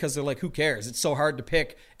for, because they're like, who cares? It's so hard to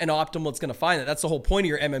pick an optimal that's going to find that. That's the whole point of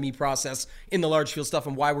your MME process in the large field stuff,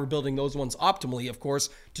 and why we're building those ones optimally, of course,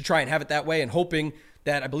 to try and have it that way, and hoping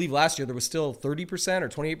that, I believe last year there was still 30% or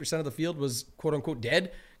 28% of the field was quote unquote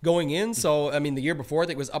dead going in. So, I mean, the year before I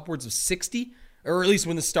think it was upwards of 60. Or at least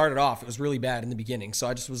when this started off, it was really bad in the beginning. So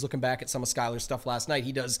I just was looking back at some of Skylar's stuff last night.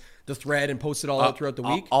 He does the thread and posts it all out throughout the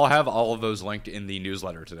week. I'll have all of those linked in the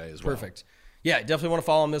newsletter today as well. Perfect. Yeah, definitely want to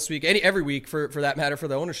follow him this week, every week for that matter, for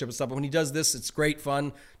the ownership and stuff. But when he does this, it's great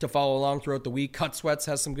fun to follow along throughout the week. Cut Sweats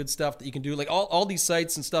has some good stuff that you can do, like all these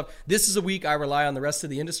sites and stuff. This is a week I rely on the rest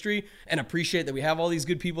of the industry and appreciate that we have all these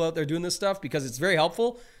good people out there doing this stuff because it's very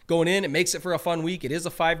helpful going in. It makes it for a fun week. It is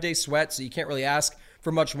a 5-day sweat, so you can't really ask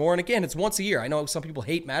for much more. And again, it's once a year. I know some people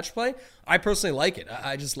hate match play. I personally like it.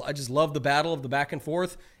 I just love the battle of the back and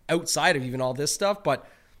forth outside of even all this stuff. But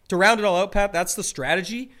to round it all out, Pat, that's the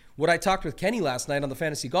strategy. What I talked with Kenny last night on the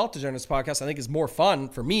Fantasy Golf Degenerates podcast, I think is more fun,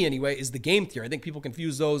 for me anyway, is the game theory. I think people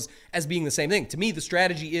confuse those as being the same thing. To me, the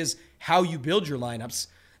strategy is how you build your lineups.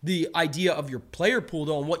 The idea of your player pool,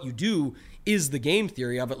 though, and what you do is the game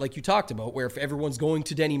theory of it, like you talked about, where if everyone's going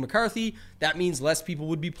to Denny McCarthy, that means less people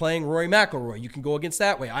would be playing Rory McIlroy. You can go against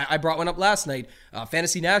that way. I brought one up last night.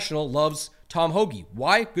 Fantasy National loves Tom Hoge.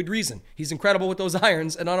 Why? Good reason. He's incredible with those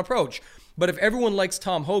irons and on approach. But if everyone likes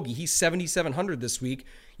Tom Hoge, he's 7,700 this week.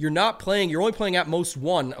 You're only playing at most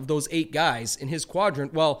one of those 8 guys in his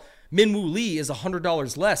quadrant. Well, Min Woo Lee is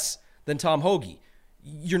 $100 less than Tom Hoge.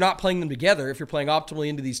 You're not playing them together if you're playing optimally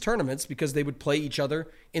into these tournaments because they would play each other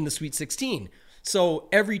in the Sweet 16. So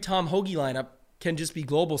every Tom Hoge lineup can just be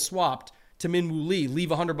global swapped to Min Woo Lee, leave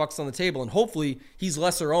 $100 on the table, and hopefully he's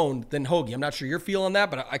lesser owned than Hoge. I'm not sure you're feeling that,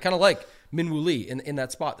 but I kind of like Min Woo Lee in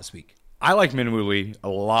that spot this week. I like Min Woo Lee a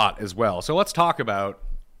lot as well. So let's talk about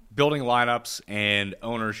building lineups and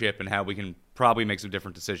ownership and how we can probably make some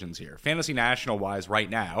different decisions here. Fantasy National wise right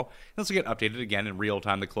now, this will get updated again in real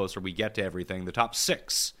time the closer we get to everything. The top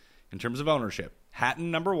 6 in terms of ownership: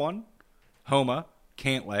 Hatton number 1, Homa,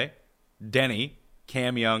 Cantlay, Denny,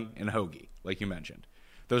 Cam Young, and Hoge, like you mentioned.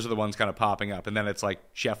 Those are the ones kind of popping up. And then it's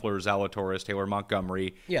like Scheffler, Zalatoris, Taylor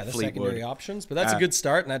Montgomery, yeah, the Fleetwood. Secondary options. But that's a good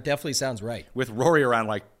start, and that definitely sounds right. With Rory around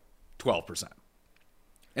like 12%.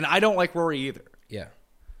 And I don't like Rory either. Yeah.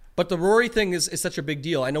 But the Rory thing is such a big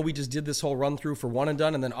deal. I know we just did this whole run through for one and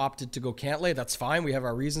done and then opted to go Cantlay. That's fine. We have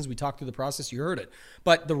our reasons. We talked through the process. You heard it.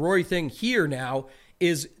 But the Rory thing here now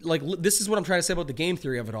is like, this is what I'm trying to say about the game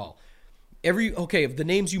theory of it all. Of the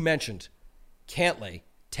names you mentioned, Cantlay,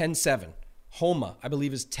 10-7. Homa, I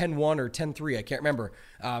believe, is 10-1 or 10-3. I can't remember.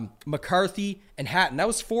 McCarthy and Hatton. That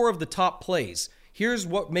was 4 of the top plays. Here's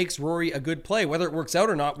what makes Rory a good play. Whether it works out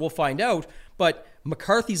or not, we'll find out. But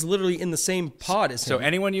McCarthy's literally in the same pod as him. So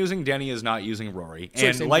anyone using Denny is not using Rory.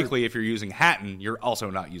 And likely if you're using Hatton, you're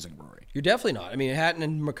also not using Rory. You're definitely not. I mean, Hatton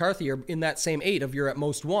and McCarthy are in that same 8 of you're at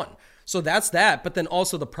most 1. So that's that. But then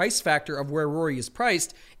also the price factor of where Rory is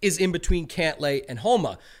priced is in between Cantlay and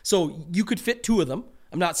Homa. So you could fit 2 of them.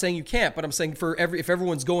 I'm not saying you can't, but I'm saying if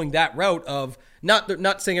everyone's going that route of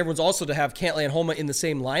not saying everyone's also to have Cantlay and Homa in the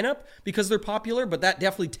same lineup because they're popular, but that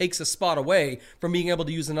definitely takes a spot away from being able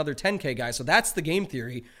to use another 10K guy. So that's the game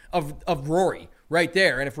theory of Rory right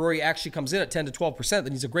there. And if Rory actually comes in at 10 to 12%,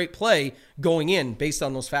 then he's a great play going in based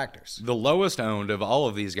on those factors. The lowest owned of all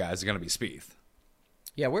of these guys is going to be Spieth.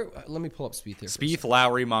 Yeah, let me pull up Spieth here. Spieth,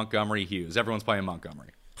 Lowry, Montgomery, Hughes. Everyone's playing Montgomery.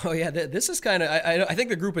 Oh yeah, this is kind of. I think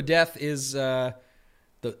the group of death is.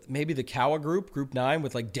 Maybe the Kawa group 9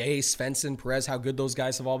 with like Day, Svensson, Perez, how good those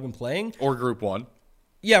guys have all been playing. Or group 1.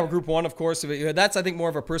 Yeah, or group 1, of course. That's, I think, more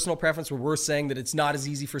of a personal preference where we're saying that it's not as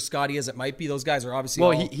easy for Scotty as it might be. Those guys are obviously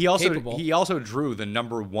capable. He also drew the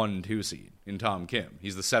number 1-2 seed in Tom Kim.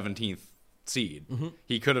 He's the 17th seed. Mm-hmm.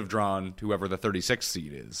 He could have drawn whoever the 36th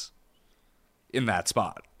seed is in that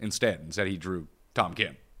spot instead. Instead, he drew Tom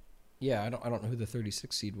Kim. Yeah, I don't know who the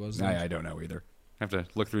 36th seed was. I don't know either. I have to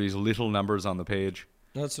look through these little numbers on the page.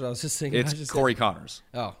 That's what I was just thinking. It's Corey Connors.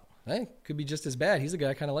 Oh, hey, could be just as bad. He's a guy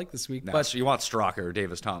I kind of like this week. No, but so you want Straka or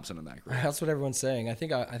Davis Thompson in that group. That's what everyone's saying. I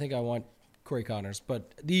think I want Corey Connors.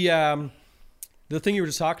 But the thing you were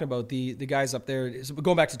just talking about, the guys up there,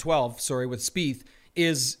 going back to 12, with Spieth,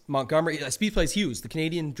 is Montgomery. Spieth plays Hughes, the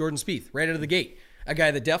Canadian Jordan Spieth, right out of the gate. A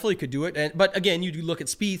guy that definitely could do it. But again, you do look at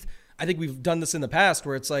Spieth. I think we've done this in the past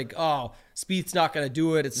where it's like, oh, Spieth's not going to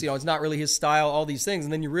do it. It's it's not really his style, all these things.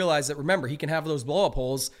 And then you realize that, remember, he can have those blow-up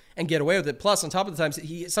holes and get away with it. Plus, on top of the times,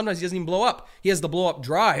 sometimes he doesn't even blow up. He has the blow-up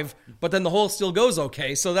drive, but then the hole still goes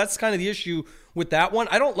okay. So that's kind of the issue with that one.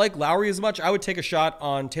 I don't like Lowry as much. I would take a shot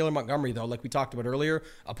on Taylor Montgomery, though, like we talked about earlier,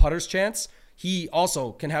 a putter's chance. He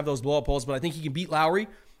also can have those blow-up holes, but I think he can beat Lowry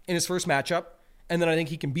in his first matchup. And then I think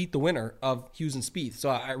he can beat the winner of Hughes and Spieth. So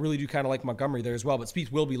I really do kind of like Montgomery there as well. But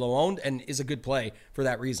Spieth will be low-owned and is a good play for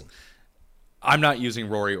that reason. I'm not using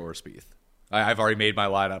Rory or Spieth. I've already made my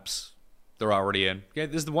lineups. They're already in. Okay,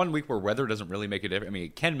 this is the one week where weather doesn't really make a difference. I mean,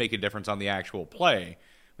 it can make a difference on the actual play.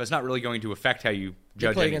 but it's not really going to affect how you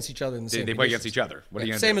judge. They play against each other in the same They play against each other. What are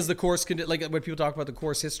you same do? as the course, like when people talk about the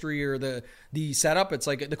course history or the setup, it's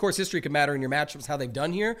like the course history can matter in your matchups, how they've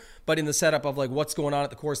done here, but in the setup of like what's going on at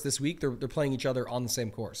the course this week, they're playing each other on the same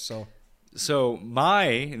course. So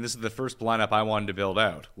and this is the first lineup I wanted to build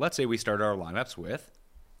out. Let's say we start our lineups with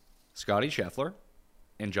Scotty Scheffler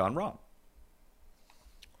and John Rahm.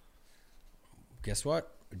 Guess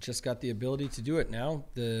what? We just got the ability to do it now.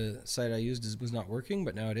 The site I used was not working,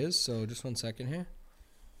 but now it is. So just 1 second here.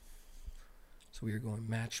 So we are going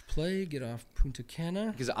match play, get off Punta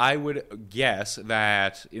Cana. Because I would guess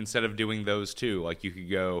that instead of doing those two, like you could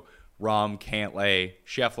go Rahm, Cantlay,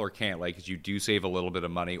 Scheffler, Cantlay, because you do save a little bit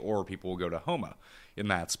of money, or people will go to Homa in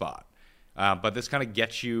that spot. But this kind of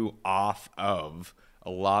gets you off of a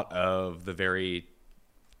lot of the very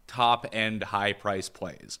top-end, high-price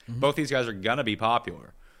plays. Mm-hmm. Both these guys are going to be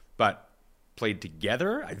popular, but played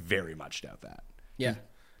together, I very much doubt that. Yeah.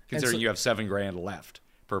 Considering you have $7,000 left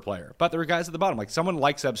per player. But there are guys at the bottom, like someone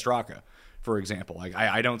like Seb Straka, for example. Like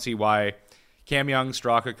I don't see why Cam Young,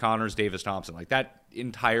 Straka, Connors, Davis, Thompson, like that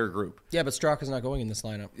entire group. Yeah, but Straka's not going in this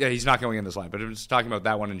lineup. Yeah, he's not going in this line, but I'm just talking about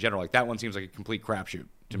that one in general. Like that one seems like a complete crapshoot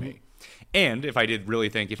to me. And if I did really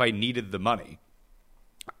think, if I needed the money,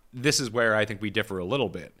 this is where I think we differ a little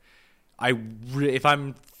bit. If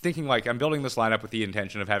I'm thinking like I'm building this lineup with the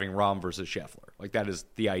intention of having Rahm versus Scheffler, like that is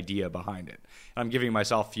the idea behind it. And I'm giving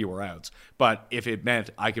myself fewer outs. But if it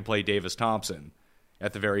meant I could play Davis Thompson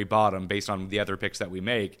at the very bottom based on the other picks that we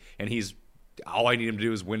make, and all I need him to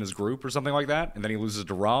do is win his group or something like that, and then he loses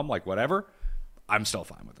to Rahm, like whatever, I'm still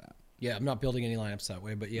fine with that. Yeah, I'm not building any lineups that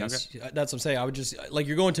way, but yes, okay. That's what I'm saying. I would just, like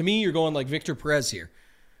you're going like Victor Perez here,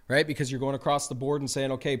 right? Because you're going across the board and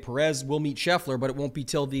saying, okay, Perez will meet Scheffler, but it won't be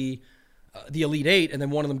till the Elite Eight, and then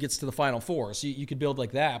one of them gets to the Final Four. So you could build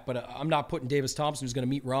like that, but I'm not putting Davis Thompson, who's going to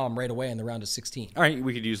meet Rahm right away in the round of 16. All right,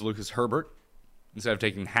 we could use Lucas Herbert instead of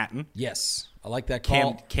taking Hatton. Yes, I like that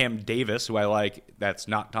call. Cam Davis, who I like, that's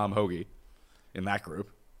not Tom Hoagie in that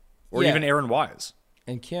group. Or even Aaron Wise.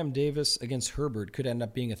 And Cam Davis against Herbert could end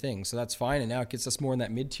up being a thing, so that's fine. And now it gets us more in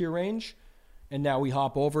that mid-tier range. And now we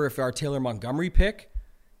hop over, if our Taylor Montgomery pick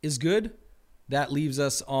is good, that leaves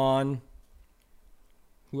us on...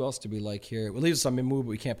 Who else do we like here? It leaves us on Minwoo, but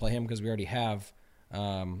we can't play him because we already have...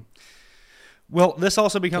 well, this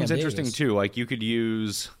also becomes Cam interesting, Davis. too. Like, you could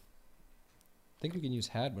use... I think we can use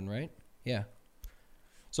Hadwin, right? Yeah.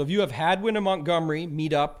 So if you have Hadwin and Montgomery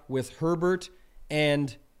meet up with Herbert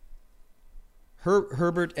and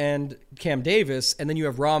Cam Davis, and then you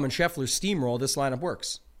have Rahm and Scheffler steamroll, this lineup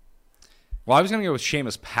works. Well, I was going to go with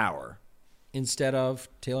Seamus Power. Instead of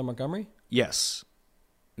Taylor Montgomery? Yes.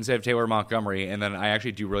 Instead of Taylor Montgomery, and then I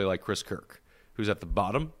actually do really like Chris Kirk, who's at the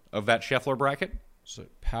bottom of that Scheffler bracket. So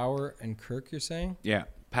Power and Kirk, you're saying? Yeah,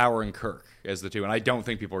 Power and Kirk as the two, and I don't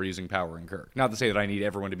think people are using Power and Kirk. Not to say that I need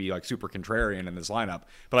everyone to be like super contrarian in this lineup,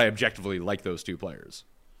 but I objectively like those two players.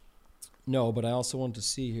 No, but I also want to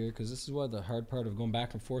see here, because this is what the hard part of going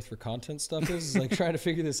back and forth for content stuff is like trying to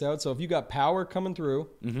figure this out. So if you got Power coming through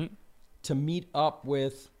to meet up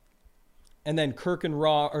with, and then Kirk and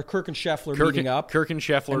Scheffler meeting up. Kirk and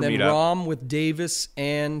Scheffler and then meet up. Rahm with Davis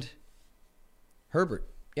and Herbert.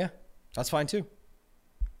 Yeah, that's fine too.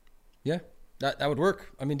 Yeah, that would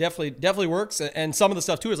work. I mean, definitely works. And some of the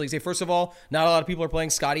stuff too is like, say, first of all, not a lot of people are playing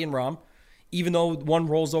Scotty and Rahm. Even though one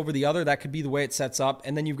rolls over the other, that could be the way it sets up.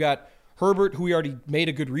 And then you've got Herbert, who we already made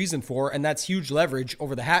a good reason for, and that's huge leverage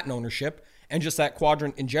over the Hatton ownership and just that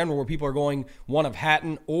quadrant in general where people are going one of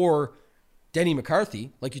Hatton or Denny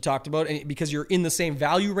McCarthy, like you talked about, and because you're in the same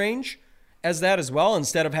value range as that as well.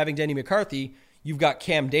 Instead of having Denny McCarthy, you've got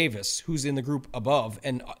Cam Davis, who's in the group above,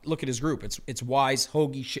 and look at his group. It's Wise,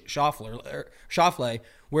 Hoagie, Schauffele,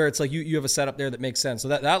 where it's like you have a setup there that makes sense. So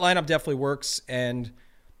that lineup definitely works, and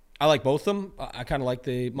I like both of them. I kind of like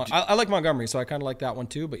I like Montgomery, so I kind of like that one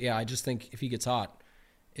too. But yeah, I just think if he gets hot,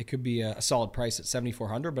 it could be a solid price at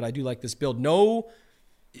 $7,400. But I do like this build. No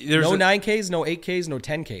 9Ks, no 8Ks, no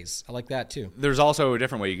 10Ks. I like that too. There's also a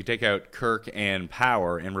different way. You could take out Kirk and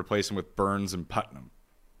Power and replace them with Burns and Putnam.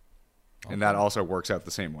 Okay. And that also works out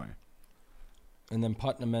the same way. And then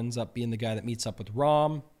Putnam ends up being the guy that meets up with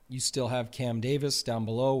Rahm. You still have Cam Davis down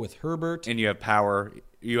below with Herbert. And you have Power.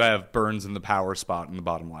 You have Burns in the Power spot in the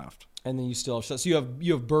bottom left. And then you still have... So you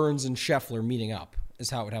have Burns and Scheffler meeting up is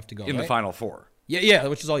how it would have to go, in right? the Final Four. Yeah,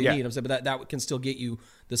 which is all you need. I'm saying, but that can still get you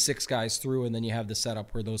the 6 guys through, and then you have the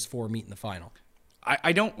setup where those 4 meet in the final.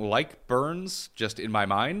 I don't like Burns, just in my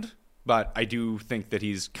mind, but I do think that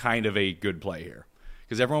he's kind of a good play here.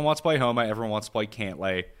 Because everyone wants to play Homa, everyone wants to play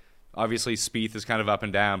Cantlay. Obviously, Spieth is kind of up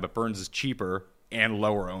and down, but Burns is cheaper and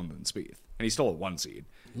lower owned than Spieth. and he's still a 1 seed.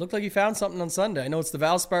 Looked like he found something on Sunday. I know it's the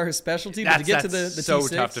Valspar, his specialty, but to get to the so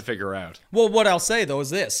T6, tough to figure out. Well, what I'll say, though, is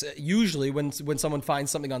this. Usually when someone finds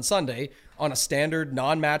something on Sunday, on a standard,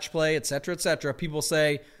 non-match play, et cetera, people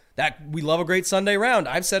say that we love a great Sunday round.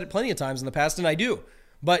 I've said it plenty of times in the past, and I do.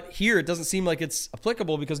 But here, it doesn't seem like it's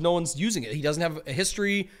applicable because no one's using it. He doesn't have a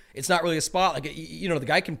history. It's not really a spot. Like, the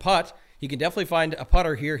guy can putt. He can definitely find a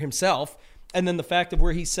putter here himself. And then the fact of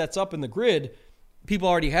where he sets up in the grid, people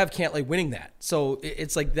already have Cantlay winning that. So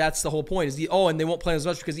it's like that's the whole point. And they won't play as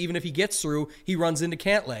much because even if he gets through, he runs into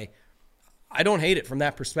Cantlay. I don't hate it from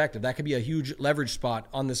that perspective. That could be a huge leverage spot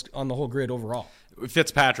on the whole grid overall.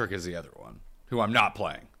 Fitzpatrick is the other one, who I'm not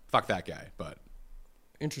playing. Fuck that guy, but...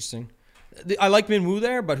 Interesting. I like Min Woo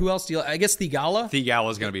there, but who else do you like? I guess Thigala?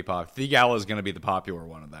 Thigala is going to be popular. Thigala is going to be the popular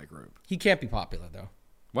one of that group. He can't be popular, though.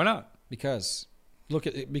 Why not? Because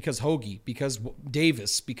Hoagie, because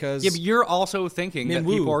Davis, because... Yeah, but you're also thinking Min that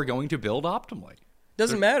Woo. people are going to build optimally.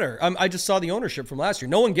 Doesn't matter. I just saw the ownership from last year.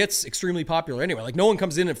 No one gets extremely popular anyway. Like, no one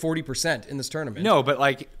comes in at 40% in this tournament. No, but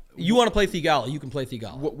like... You want to play Thigala, you can play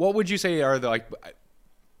Thigala. What would you say are the, like...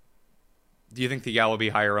 Do you think Thigala will be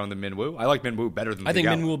higher owned than Min Woo? I like Min Woo better than Thigala. I think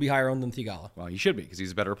Min Woo will be higher owned than Thigala. Well, he should be because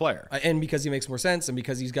he's a better player. And because he makes more sense and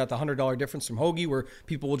because he's got the $100 difference from Hoagie where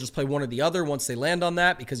people will just play one or the other once they land on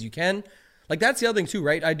that because you can. Like, that's the other thing too,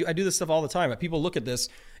 right? I do this stuff all the time. People look at this.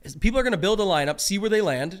 People are going to build a lineup, see where they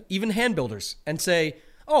land, even hand builders, and say,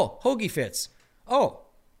 oh, Hoagie fits. Oh,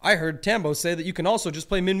 I heard Tambo say that you can also just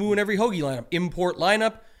play Min Woo in every Hoagie lineup. Import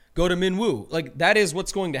lineup, go to Min Woo. Like, that is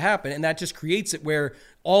what's going to happen, and that just creates it where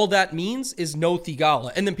all that means is no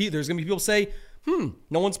Thigala. And then there's going to be people say,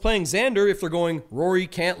 no one's playing Xander if they're going Rory,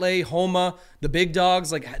 Cantlay, Homa, the big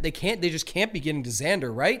dogs. Like, they just can't be getting to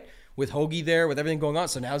Xander, right? With Hoagie there, with everything going on.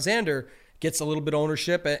 So now Xander gets a little bit of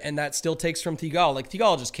ownership, and that still takes from Thigala. Like,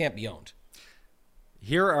 Thigala just can't be owned.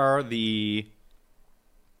 Here are the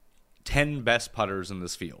 10 best putters in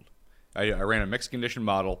this field. I ran a mixed condition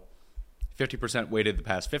model. 50% weighted the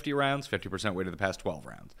past 50 rounds, 50% weighted the past 12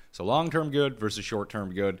 rounds. So long-term good versus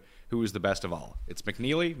short-term good. Who is the best of all? It's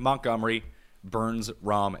McNeely, Montgomery, Burns,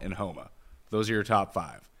 Rahm, and Homa. Those are your top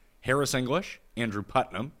 5. Harris English, Andrew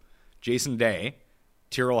Putnam, Jason Day,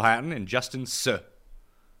 Tyrrell Hatton, and Justin Suh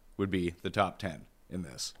would be the top 10 in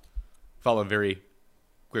this. Followed very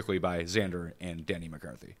quickly by Xander and Danny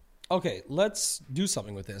McCarthy. Okay, let's do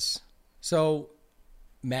something with this. So,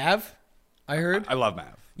 Mav, I heard. I love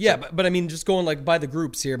Mav. Yeah, but I mean, just going like by the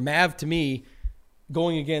groups here, Mav to me,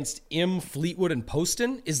 going against Fleetwood, and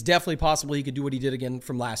Poston is definitely possible he could do what he did again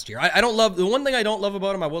from last year. I don't love, the one thing I don't love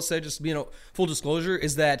about him, I will say, just being full disclosure,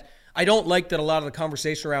 is that I don't like that a lot of the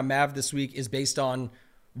conversation around Mav this week is based on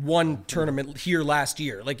one tournament here last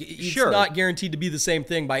year. Like, it's not guaranteed to be the same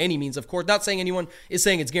thing by any means, of course. Not saying anyone is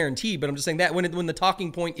saying it's guaranteed, but I'm just saying that when the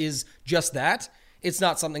talking point is just that, it's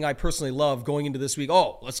not something I personally love going into this week.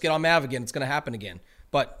 Oh, let's get on Mav again. It's going to happen again.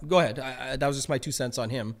 But go ahead. That was just my 2 cents on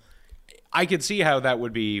him. I could see how that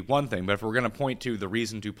would be one thing, but if we're going to point to the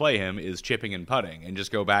reason to play him is chipping and putting and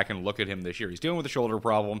just go back and look at him this year. He's dealing with a shoulder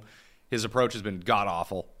problem. His approach has been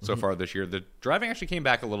god-awful so far this year. The driving actually came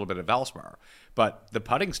back a little bit at Valspar, but the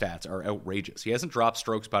putting stats are outrageous. He hasn't dropped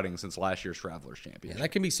strokes putting since last year's Travelers Championship. Yeah, that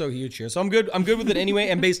can be so huge here. So I'm good with it anyway,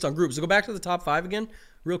 and based on groups. So go back to the top 5 again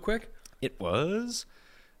real quick. It was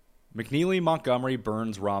McNeely, Montgomery,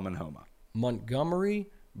 Burns, Rahm, and Homa. Montgomery,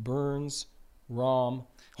 Burns, Rahm,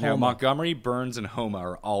 Homa. Now, Montgomery, Burns, and Homa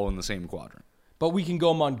are all in the same quadrant. But we can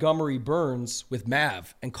go Montgomery, Burns with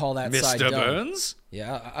Mav and call that side done. Mr. Burns?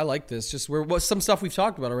 Yeah, I like this. Just some stuff we've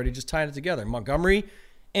talked about already, just tying it together. Montgomery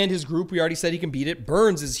and his group, we already said he can beat it.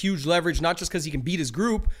 Burns is huge leverage, not just because he can beat his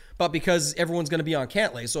group, but because everyone's going to be on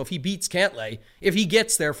Cantlay. So if he beats Cantlay, if he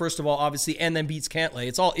gets there, first of all, obviously, and then beats Cantlay,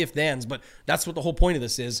 it's all if-thens, but that's what the whole point of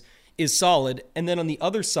this is solid. And then on the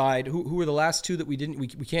other side, who are the last two that we didn't? We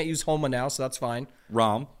can't use Homa now, so that's fine.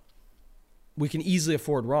 Rahm. We can easily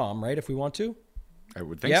afford Rahm, right, if we want to? I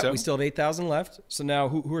would think so. Yeah, we still have 8,000 left. So now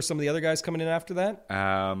who are some of the other guys coming in after that?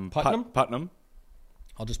 Putnam. Putnam.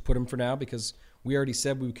 I'll just put him for now because we already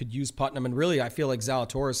said we could use Putnam. And really, I feel like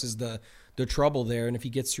Zalatoris is the trouble there. And if he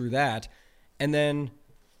gets through that. And then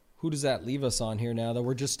who does that leave us on here now? That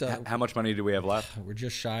we're just... how much money do we have left? We're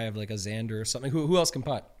just shy of like a Xander or something. Who else can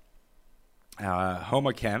putt?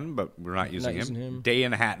 Homa can, but we're not using him. Day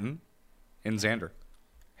and Hatton and Xander.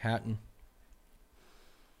 Hatton.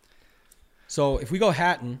 So if we go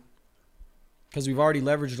Hatton, because we've already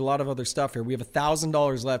leveraged a lot of other stuff here, we have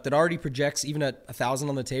 $1,000 left. It already projects even at $1,000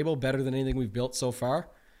 on the table, better than anything we've built so far,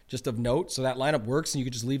 just of note. So that lineup works, and you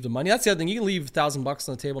could just leave the money. That's the other thing. You can leave $1,000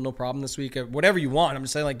 on the table, no problem this week. Whatever you want. I'm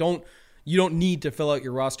just saying, like, you don't need to fill out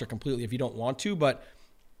your roster completely if you don't want to. But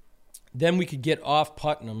Then we could get off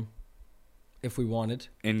Putnam if we wanted.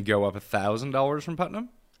 And go up $1,000 from Putnam?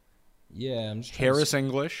 Yeah, I'm just trying Harris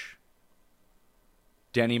English,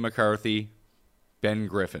 Denny McCarthy, Ben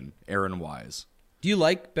Griffin, Aaron Wise. Do you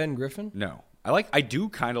like Ben Griffin? No. I do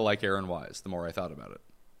kind of like Aaron Wise the more I thought about it.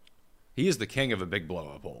 He is the king of a big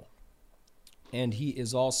blow-up hole. And he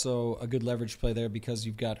is also a good leverage play there because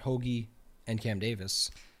you've got Hoagie and Cam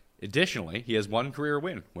Davis. Additionally, he has one career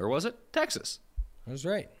win. Where was it? Texas. That was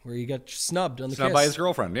right. Where you got snubbed on the Snubbed kiss. by his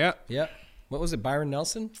girlfriend, yeah. Yeah. What was it, Byron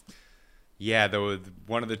Nelson? Yeah,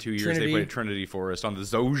 one of the 2 years Trinity. they played at Trinity Forest on the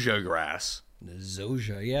Zoja grass. The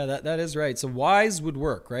Zoja. Yeah, that is right. So Wise would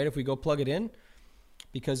work, right, if we go plug it in.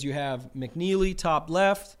 Because you have McNeely top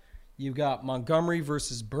left. You've got Montgomery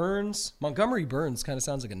versus Burns. Montgomery Burns kind of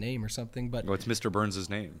sounds like a name or something. But What's Mr. Burns'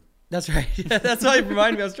 name? That's right. Yeah, that's how you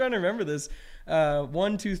remind me. I was trying to remember this.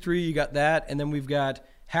 1, 2, 3, you got that. And then we've got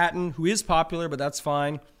Hatton, who is popular, but that's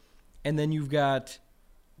fine. And then you've got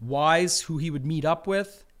Wise, who he would meet up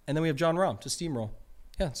with. And then we have John Rahm to steamroll.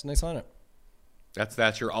 Yeah, it's a nice lineup.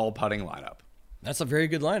 That's your all-putting lineup. That's a very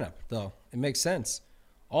good lineup, though. It makes sense.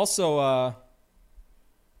 Also, I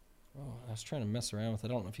was trying to mess around with it. I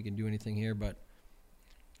don't know if you can do anything here, but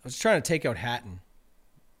I was trying to take out Hatton.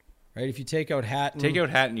 Right? If you take out Hatton. Take out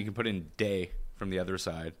Hatton, you can put in Day from the other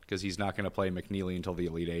side because he's not going to play McNeely until the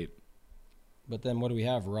Elite Eight. But then what do we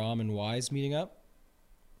have? Rahm and Wise meeting up?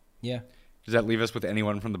 Yeah. Does that leave us with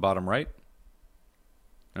anyone from the bottom right?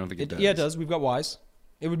 I don't think it does. Yeah, it does. We've got Wise.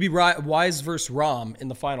 It would be Wise versus Rahm in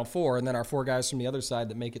the Final Four, and then our 4 guys from the other side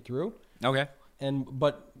that make it through. Okay.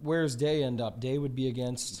 But where's Day end up? Day would be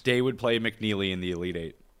against... Day would play McNeely in the Elite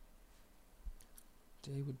Eight.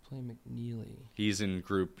 Day would play McNeely. He's in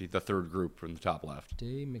the third group from the top left.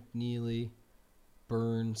 Day, McNeely,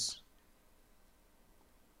 Burns,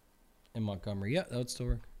 and Montgomery. Yeah, that would still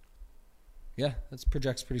work. Yeah, that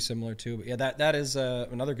projects pretty similar too. But yeah, that is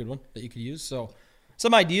another good one that you could use. So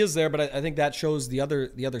some ideas there, but I think that shows the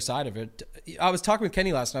other side of it. I was talking with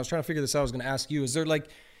Kenny last night. I was trying to figure this out. I was going to ask you, is there like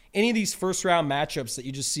any of these first round matchups that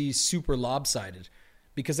you just see super lopsided?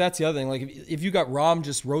 Because that's the other thing. Like if you got Rahm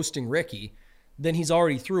just roasting Ricky, then he's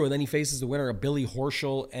already through, and then he faces the winner of Billy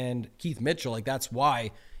Horschel and Keith Mitchell. Like that's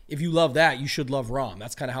why. If you love that, you should love Rahm.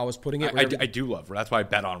 That's kind of how I was putting it. I do love Rahm. That's why I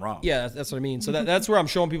bet on Rahm. Yeah, that's what I mean. So that's where I'm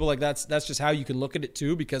showing people like that's just how you can look at it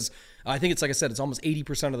too, because I think it's like I said, it's almost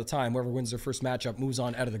 80% of the time whoever wins their first matchup moves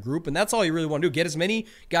on out of the group, and that's all you really want to do. Get as many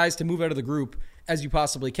guys to move out of the group as you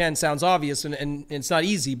possibly can. Sounds obvious, and it's not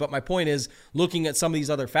easy, but my point is looking at some of these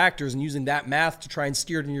other factors and using that math to try and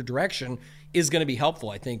steer it in your direction is going to be helpful,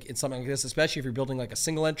 I think, in something like this, especially if you're building like a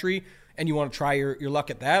single entry and you want to try your luck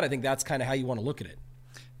at that. I think that's kind of how you want to look at it.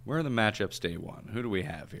 Where are the matchups day one? Who do we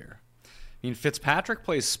have here? I mean, Fitzpatrick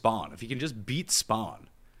plays Spawn. If he can just beat Spawn.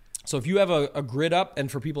 So if you have a grid up, and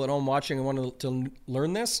for people at home watching and want to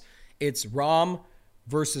learn this, it's Rahm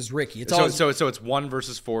versus Ricky. It's so it's 1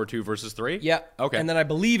 versus 4, 2 versus 3? Yeah. Okay. And then I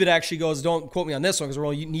believe it actually goes, don't quote me on this one because we're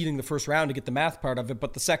only needing the first round to get the math part of it,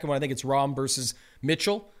 but the second one, I think it's Rahm versus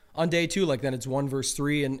Mitchell on day 2. Like then it's 1 versus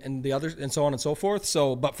 3 and the others and so on and so forth.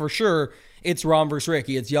 So, but for sure, it's Rahm versus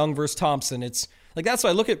Ricky. It's Young versus Thompson. It's like that's why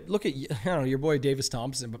I look at I don't know, your boy Davis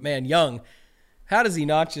Thompson, but man, Young, how does he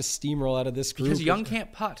not just steamroll out of this group? Because Young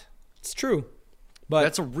can't putt. It's true. But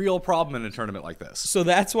that's a real problem in a tournament like this. So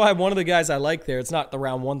that's why one of the guys I like there, it's not the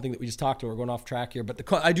round one thing that we just talked about. We're going off track here, but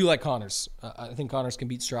I do like Connors. I think Connors can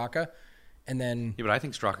beat Straka. And then... Yeah, but I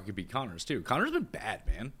think Straka could beat Connors too. Connors been bad,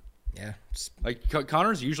 man. Yeah. Like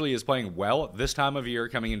Connors usually is playing well at this time of year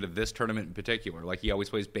coming into this tournament in particular. Like he always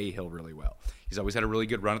plays Bay Hill really well. He's always had a really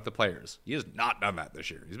good run at the Players. He has not done that this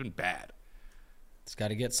year. He's been bad. It's got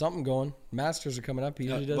to get something going. Masters are coming up. He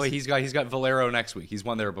usually does. Well, he's got Valero next week. He's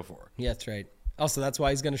won there before. Yeah, that's right. Also, that's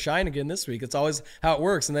why he's going to shine again this week. It's always how it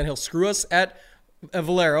works. And then he'll screw us at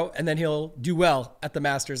Valero, and then he'll do well at the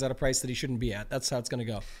Masters at a price that he shouldn't be at. That's how it's going to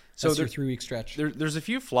go. That's your 3-week stretch. There's a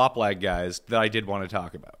few flop lag guys that I did want to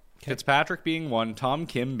talk about. Okay. Fitzpatrick being one, Tom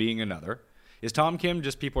Kim being another. Is Tom Kim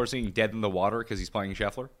just people are seeing dead in the water because he's playing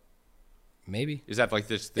Scheffler? Maybe. Is that like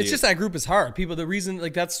this? It's just that group is hard. People, the reason,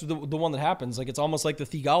 like that's the one that happens. Like it's almost like the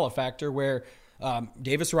Thigala factor where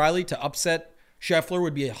Davis Riley to upset Scheffler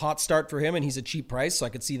would be a hot start for him, and he's a cheap price, so I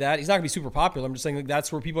could see that. He's not going to be super popular. I'm just saying like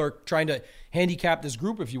that's where people are trying to handicap this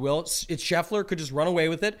group, if you will. It's Scheffler could just run away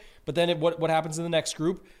with it, but then what happens in the next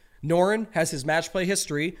group? Noren has his match play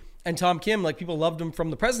history. And Tom Kim, like people loved him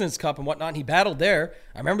from the President's Cup and whatnot. And he battled there.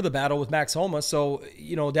 I remember the battle with Max Homa. So,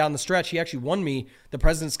 down the stretch, he actually won me the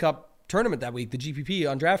President's Cup tournament that week, the GPP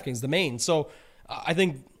on DraftKings, the main. So I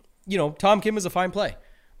think, Tom Kim is a fine play.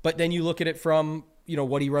 But then you look at it from,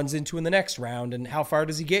 what he runs into in the next round and how far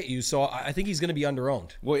does he get you. So I think he's going to be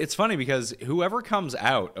under-owned. Well, it's funny because whoever comes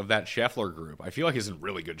out of that Scheffler group, I feel like he's in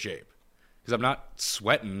really good shape. Because I'm not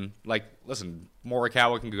sweating. Like, listen,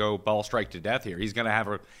 Morikawa can go ball strike to death here. He's gonna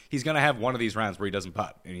have one of these rounds where he doesn't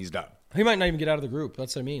putt and he's done. He might not even get out of the group.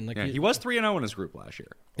 That's what I mean. Like, he was 3-0 in his group last year.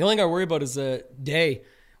 The only thing I worry about is Day.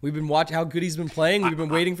 We've been watching how good he's been playing. We've been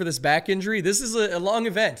waiting for this back injury. This is a long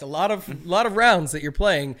event. A lot of rounds that you're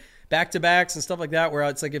playing, back-to-backs and stuff like that, where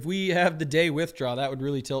it's like if we have the Day withdraw, that would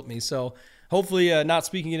really tilt me. So hopefully not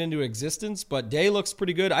speaking it into existence, but Day looks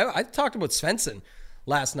pretty good. I talked about Svensson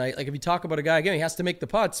last night. Like, if you talk about a guy, again, he has to make the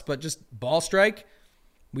putts, but just ball strike.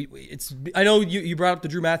 I know you brought up the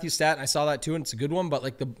Drew Matthews stat, and I saw that too, and it's a good one. But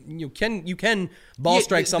like you can ball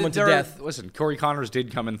strike someone to death. Listen, Corey Connors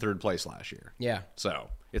did come in third place last year. Yeah. So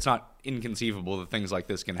it's not inconceivable that things like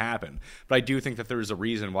this can happen. But I do think that there's a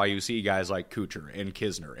reason why you see guys like Kuchar and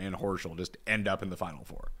Kisner and Horschel just end up in the Final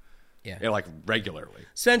Four. Yeah, like regularly.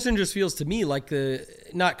 Svensson just feels to me like the,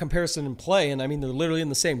 not comparison in play, and I mean they're literally in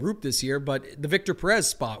the same group this year, but the Victor Perez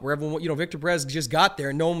spot where everyone, Victor Perez just got there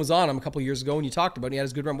and no one was on him a couple of years ago, and you talked about it, he had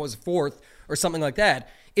his good run, what was it, fourth or something like that.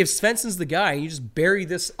 If Svensson's the guy, and you just bury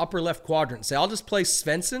this upper left quadrant and say, I'll just play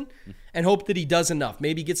Svensson and hope that he does enough.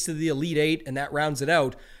 Maybe he gets to the Elite Eight and that rounds it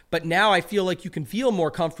out. But now I feel like you can feel more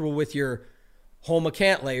comfortable with your Homa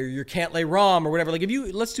Cantlay or your Cantlay Rahm or whatever. Like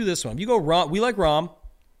let's do this one. If you go Rahm, we like Rahm.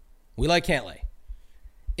 We like Cantlay.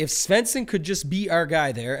 If Svensson could just be our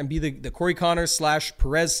guy there and be the Corey Connors /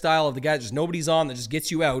 Perez style of the guy that just nobody's on, that just gets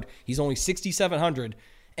you out, he's only 6,700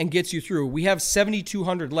 and gets you through. We have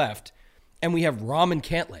 7,200 left, and we have Rahm and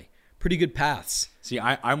Cantlay. Pretty good paths. See,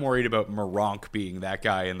 I'm worried about Meronk being that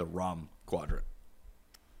guy in the Rahm quadrant.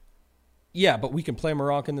 Yeah, but we can play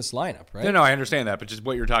Meronk in this lineup, right? No, I understand that, but just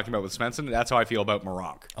what you're talking about with Svensson, that's how I feel about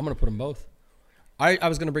Meronk. I'm going to put them both. I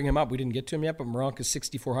was going to bring him up. We didn't get to him yet, but Meronk is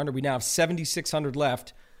 6,400. We now have 7,600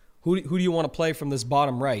 left. Who do you want to play from this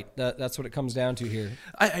bottom right? That's what it comes down to here.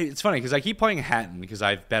 It's funny because I keep playing Hatton because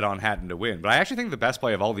I've bet on Hatton to win, but I actually think the best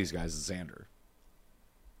play of all these guys is Xander.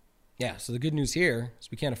 Yeah, so the good news here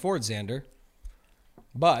is we can't afford Xander.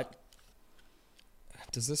 But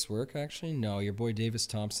does this work, actually? No, your boy Davis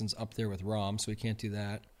Thompson's up there with Rahm, so we can't do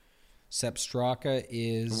that. Sepp Straka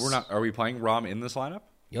is... Are we playing Rahm in this lineup?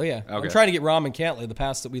 Oh, yeah. Okay. I'm trying to get Rahm and Cantlay, the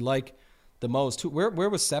paths that we like the most. Where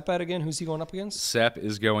was Sepp at again? Who's he going up against? Sepp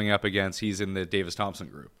is going up against... He's in the Davis Thompson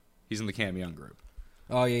group. He's in the Cam Young group.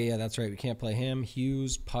 Oh, yeah, that's right. We can't play him.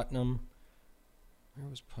 Hughes, Putnam. Where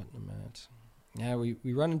was Putnam at? Yeah,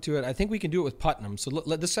 we run into it. I think we can do it with Putnam. So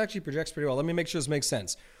this actually projects pretty well. Let me make sure this makes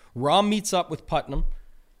sense. Rahm meets up with Putnam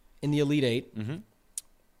in the Elite Eight. Mm-hmm.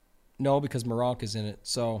 No, because Meronk is in it.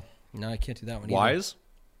 So, no, I can't do that one either. Wise?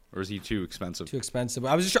 Or is he too expensive? Too expensive.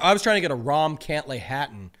 I was trying to get a Rahm, Cantlay,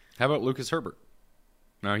 Hatton. How about Lucas Herbert?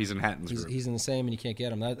 No, he's in Hatton's group. He's in the same, and you can't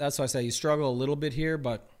get him. That's why I say you struggle a little bit here,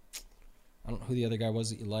 but I don't know who the other guy was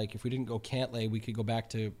that you like. If we didn't go Cantlay, we could go back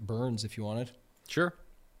to Burns if you wanted. Sure.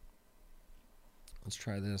 Let's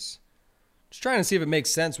try this. Just trying to see if it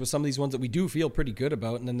makes sense with some of these ones that we do feel pretty good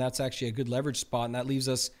about, and then that's actually a good leverage spot, and that leaves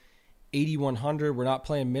us 8,100. We're not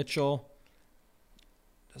playing Mitchell.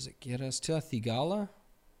 Does it get us to Thigala?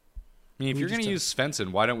 I mean, if you're going to use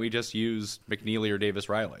Svensson, why don't we just use McNeely or Davis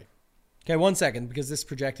Riley? Okay, 1 second, because this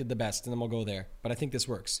projected the best, and then we'll go there. But I think this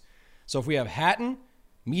works. So if we have Hatton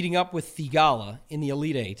meeting up with Thigala in the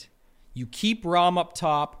Elite Eight, you keep Rahm up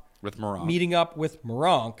top with Meronk, meeting up with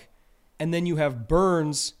Meronk, and then you have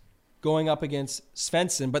Burns going up against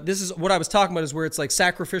Svensson. But this is what I was talking about, is where it's like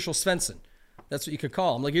sacrificial Svensson. That's what you could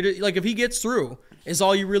call him. Like if he gets through, is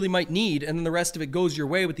all you really might need, and then the rest of it goes your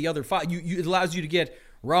way with the other five. It allows you to get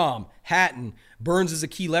Rahm, Hatton. Burns is a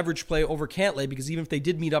key leverage play over Cantlay, because even if they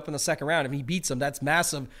did meet up in the second round, if he beats him, that's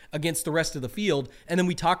massive against the rest of the field. And then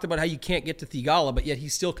we talked about how you can't get to Thigala, but yet he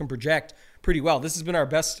still can project pretty well. This has been our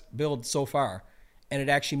best build so far, and it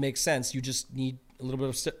actually makes sense. You just need a little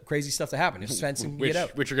bit of crazy stuff to happen if Svensson can get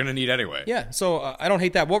out. Which you're going to need anyway. Yeah, so I don't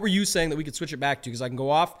hate that. What were you saying that we could switch it back to? Because I can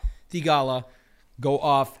go off Thigala, go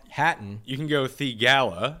off Hatton. You can go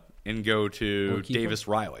Thigala and go to Davis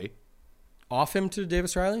Riley. Off him to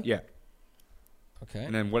Davis Riley? Yeah. Okay.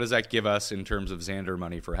 And then what does that give us in terms of Xander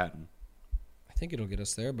money for Hatton? I think it'll get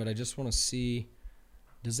us there, but I just want to see,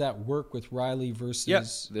 does that work with Riley versus...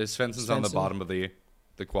 Yes, yeah, Svensson's on the bottom of the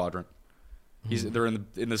quadrant. They're in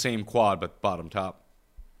the same quad, but bottom top,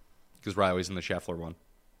 because Riley's in the Scheffler one.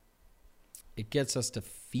 It gets us to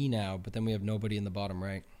Finau, but then we have nobody in the bottom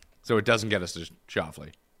right. So it doesn't get us to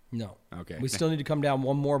Schauffele. No. Okay. We still need to come down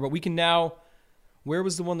one more, but we can now... Where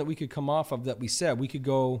was the one that we could come off of that we said? We could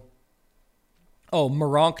go... Oh,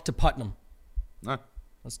 Meronk to Putnam. Huh.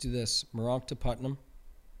 Let's do this. Moronk to Putnam.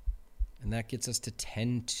 And that gets us to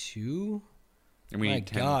 10-2. And we My need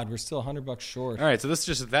 10. God, we're still $100 short. All right, so that's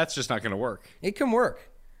just not going to work. It can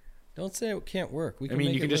work. Don't say it can't work. We can You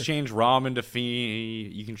make can it just work. change Rom into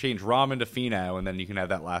Fee. You can change Rom into Finau, and then you can have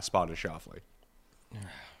that last spot as Shoffley.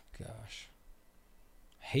 Gosh.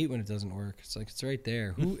 I hate when it doesn't work. It's like it's right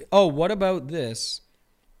there. Oh, what about this?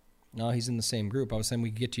 No, he's in the same group. I was saying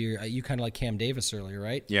we could get to your... You kind of like Cam Davis earlier,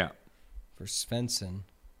 right? Yeah. For Svensson.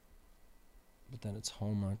 But then it's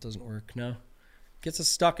Homa. It doesn't work. No. Gets us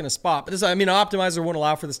stuck in a spot. But this, an optimizer won't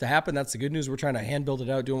allow for this to happen. That's the good news. We're trying to hand build it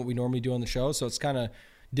out, doing what we normally do on the show. So it's kind of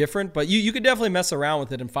different. But you could definitely mess around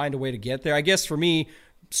with it and find a way to get there. I guess for me,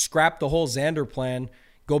 scrap the whole Xander plan.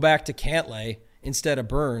 Go back to Cantlay instead of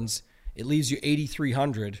Burns. It leaves you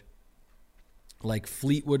 8,300. Like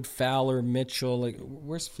Fleetwood, Fowler, Mitchell. Like,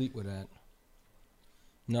 where's Fleetwood at?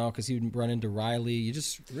 No, because he would run into Riley. You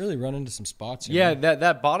just really run into some spots here. Yeah,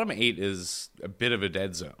 that bottom 8 is a bit of a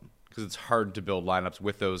dead zone because it's hard to build lineups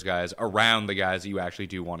with those guys around the guys that you actually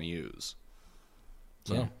do want to use.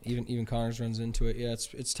 So. Yeah, even Connors runs into it. Yeah,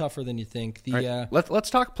 it's tougher than you think. Right, let's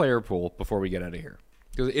talk player pool before we get out of here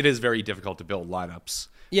because it is very difficult to build lineups.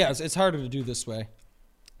 Yeah, it's harder to do this way.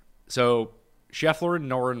 So Scheffler and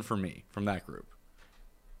Noren for me from that group.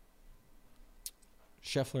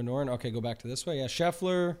 Scheffler, Noren. Okay, go back to this way. Yeah,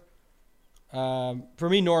 Scheffler. For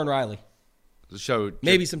me, Noren, Riley. So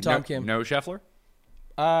maybe some Tom Kim. No Scheffler?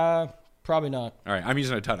 Probably not. All right, I'm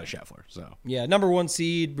using a ton of Scheffler. So yeah, number 1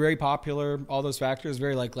 seed, very popular. All those factors,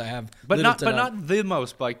 very likely to have. But not the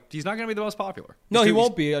most. Like he's not going to be the most popular. No, he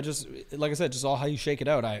won't be. I just like I said, just all how you shake it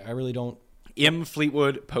out. I really don't.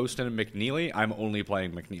 Fleetwood, Poston, and McNeely. I'm only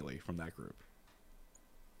playing McNeely from that group.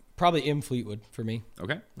 Probably Fleetwood for me.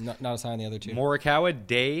 Okay. Not as high on the other two. Morikawa,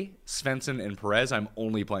 Day, Svensson, and Perez. I'm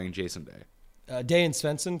only playing Jason Day. Day and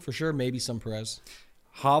Svensson for sure. Maybe some Perez.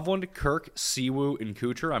 Hovland, Kirk, Siwoo, and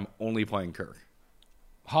Kuchar. I'm only playing Kirk.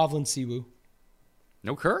 Hovland, Siwoo.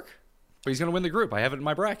 No Kirk? But he's going to win the group. I have it in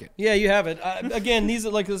my bracket. Yeah, you have it. Again, these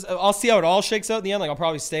are I'll see how it all shakes out in the end. Like I'll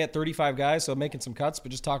probably stay at 35 guys, so I'm making some cuts.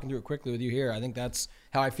 But just talking through it quickly with you here, I think that's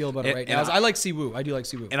how I feel about it right now. I like Siwoo. I do like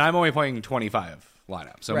Siwoo. And I'm only playing 25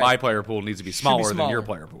 lineup, so my player pool needs to be smaller than your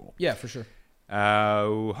player pool. Yeah, for sure.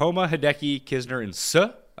 Homa, Hideki, Kisner, and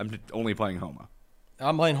Suh. I'm only playing Homa.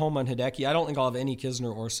 I'm playing Homa and Hideki. I don't think I'll have any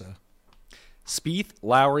Kisner or Suh. Spieth,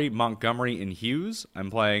 Lowry, Montgomery, and Hughes.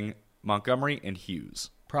 I'm playing Montgomery and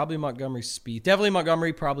Hughes. Probably Montgomery, Spieth. Definitely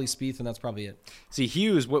Montgomery, probably Spieth, and that's probably it. See,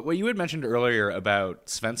 Hughes, what you had mentioned earlier about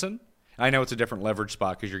Svensson, I know it's a different leverage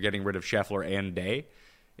spot because you're getting rid of Scheffler and Day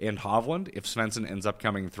and Hovland if Svensson ends up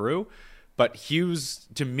coming through. But Hughes,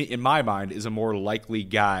 to me, in my mind, is a more likely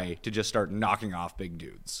guy to just start knocking off big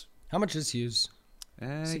dudes. How much is Hughes?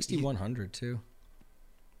 6,100 too.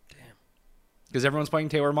 Damn. Because everyone's playing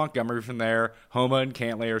Taylor Montgomery from there. Homa and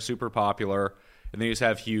Cantlay are super popular. And then you just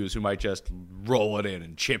have Hughes, who might just roll it in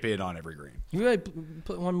and chip in on every green. You might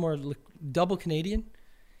put one more double Canadian.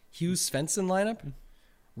 Hughes, Svensson lineup.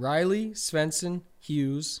 Riley, Svensson,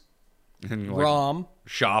 Hughes, And Rahm.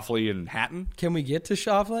 Shoffley and Hatton. Can we get to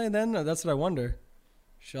Shoffley then? That's what I wonder.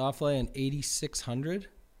 Shoffley and 8,600.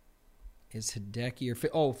 Is Hideki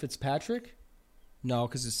or Fitzpatrick? No,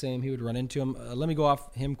 because it's the same. He would run into him. Let me go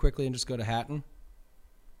off him quickly and just go to Hatton.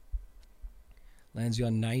 Lands you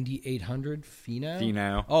on 9,800.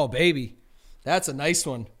 Finau. Oh, baby. That's a nice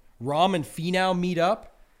one. Rahm and Finau meet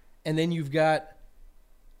up, and then you've got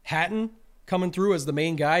Hatton coming through as the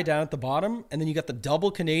main guy down at the bottom, and then you got the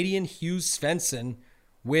double Canadian Hughes Svensson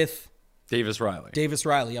with Davis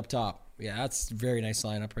Riley up top. Yeah, that's a very nice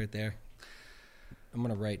lineup right there. I'm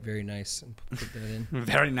going to write very nice and put that in.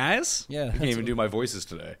 Very nice? Yeah. I can't even do my voices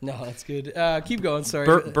today. No, that's good. Keep going.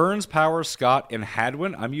 Sorry. Burns, Power, Scott, and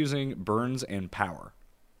Hadwin. I'm using Burns and Power.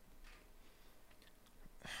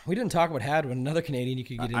 We didn't talk about Hadwin. Another Canadian you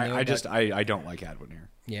could get in there. I don't like Hadwin here.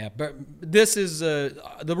 Yeah, but this is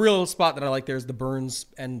the real spot that I like there is the Burns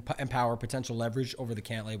and Power potential leverage over the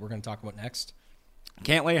Cantlay we're going to talk about next.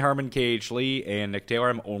 Cantlay, Harmon, KH Lee, and Nick Taylor.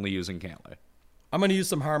 I'm only using Cantlay. I'm going to use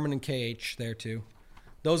some Harmon and KH there too.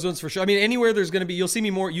 Those ones for sure. I mean, anywhere there's going to be, you'll see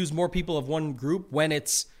me use more people of one group when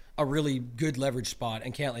it's a really good leverage spot,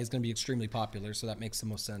 and Cantlay is going to be extremely popular, so that makes the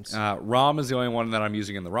most sense. Rahm is the only one that I'm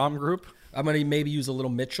using in the Rahm group. I'm going to maybe use a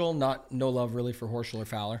little Mitchell, no love really for Horschel or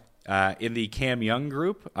Fowler. In the Cam Young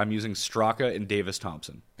group, I'm using Straka and Davis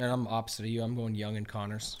Thompson. And I'm opposite of you. I'm going Young and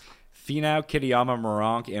Connors. Finau, Kitayama,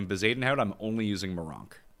 Moronk, and Bezadenhout, I'm only using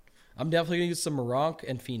Moronk. I'm definitely going to use some Moronk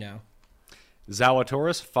and Finau.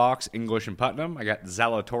 Zalatoris, Fox, English, and Putnam. I got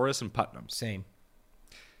Zalatoris and Putnam. Same.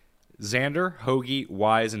 Xander, Hoagie,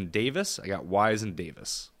 Wise, and Davis. I got Wise and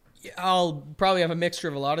Davis. I'll probably have a mixture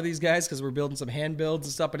of a lot of these guys because we're building some hand builds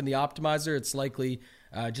and stuff, but in the optimizer, it's likely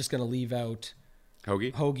just going to leave out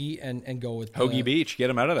Hoagie and go with Hoagie Beach. Get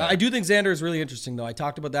him out of that. I do think Xander is really interesting, though. I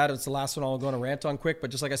talked about that. It's the last one I'll go on a rant on quick,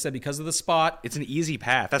 but just like I said, because of the spot. It's an easy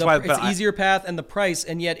path. That's why it's an easier path and the price,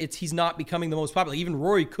 and yet he's not becoming the most popular. Even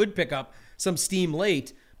Rory could pick up some steam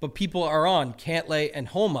late, but people are on Cantlay and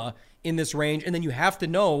Homa in this range, and then you have to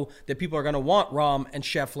know that people are going to want Rahm and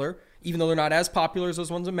Scheffler, even though they're not as popular as those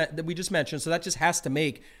ones that we just mentioned. So that just has to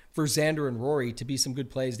make for Xander and Rory to be some good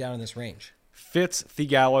plays down in this range. Fitz,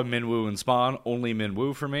 Thigala, Minwoo, and Spawn. Only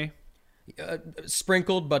Minwoo for me.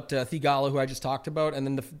 Sprinkled, but Thigala, who I just talked about, and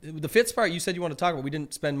then the Fitz part you said you want to talk about. We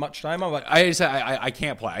didn't spend much time on, but I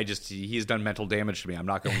can't play. He's done mental damage to me. I'm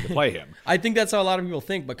not going to play him. I think that's how a lot of people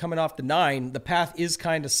think. But coming off the 9, the path is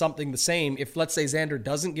kind of something the same. If let's say Xander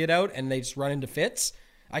doesn't get out and they just run into Fitz,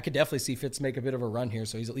 I could definitely see Fitz make a bit of a run here.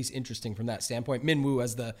 So he's at least interesting from that standpoint. Minwoo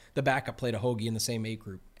as the backup play to Hoagie in the same 8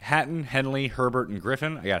 group. Hatton, Henley, Herbert, and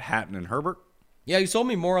Griffin. I got Hatton and Herbert. Yeah, you sold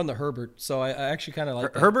me more on the Herbert, so I actually kind of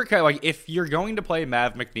like that. Herbert, if you're going to play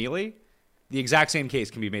Mav McNeely, the exact same case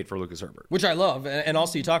can be made for Lucas Herbert. Which I love. And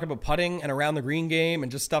also you talk about putting and around the green game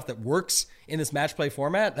and just stuff that works in this match play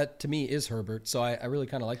format. That, to me, is Herbert, so I really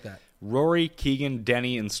kind of like that. Rory, Keegan,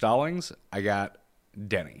 Denny, and Stallings. I got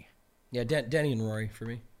Denny. Yeah, Denny and Rory for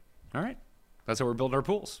me. All right. That's how we're building our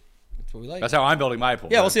pools. That's what we like. That's how I'm building my pool.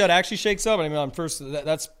 Yeah, we'll see how it actually shakes up. I mean, on first,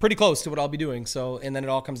 that's pretty close to what I'll be doing. So, and then it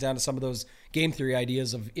all comes down to some of those game theory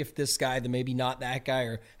ideas of if this guy, then maybe not that guy,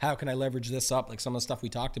 or how can I leverage this up, like some of the stuff we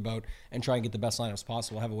talked about, and try and get the best lineups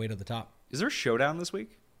possible, have a way to the top. Is there a showdown this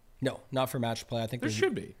week? No, not for match play. I think there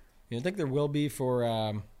should be. I think there will be for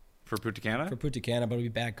Puttacana? For Puttacana, but it'll be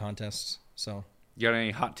bag contests. So, you got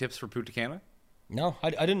any hot tips for Puttacana? No, I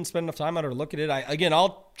didn't spend enough time on it to look at it.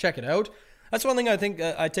 I'll check it out. That's one thing I think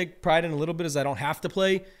I take pride in a little bit is I don't have to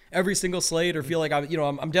play every single slate or feel like I'm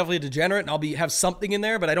definitely a degenerate and I'll have something in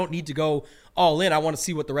there, but I don't need to go all in. I want to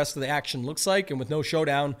see what the rest of the action looks like, and with no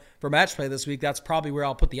showdown for match play this week, that's probably where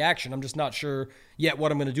I'll put the action. I'm just not sure yet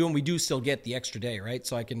what I'm going to do, and we do still get the extra day, right?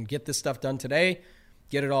 So I can get this stuff done today,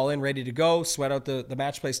 get it all in, ready to go, sweat out the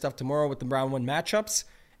match play stuff tomorrow with the round 1 matchups,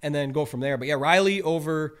 and then go from there. But yeah, Riley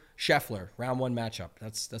over Scheffler, round 1 matchup.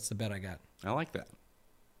 That's the bet I got. I like that.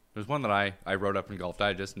 There's one that I wrote up in Golf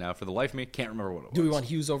Digest. Now, for the life of me, can't remember what it was. Do we want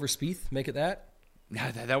Hughes over Spieth? Make it that?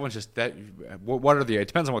 Nah, that one's just that. What are the? It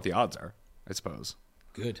depends on what the odds are, I suppose.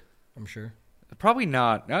 Good, I'm sure. Probably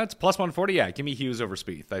not. No, it's plus 140. Yeah, give me Hughes over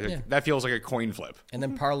Spieth. That feels like a coin flip. And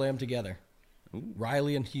then parlay them together. Ooh.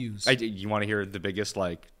 Riley and Hughes. You want to hear the biggest,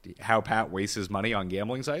 how Pat wastes his money on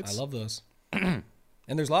gambling sites? I love those. And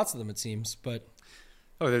there's lots of them, it seems, but.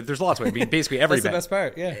 Oh, there's lots of ways. I mean, basically every That's bet. That's the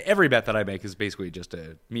best part, yeah. Every bet that I make is basically just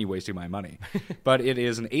me wasting my money. But it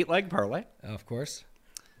is an 8-leg parlay. Of course.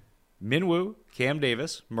 Minwoo, Cam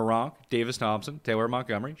Davis, Moronk, Davis Thompson, Taylor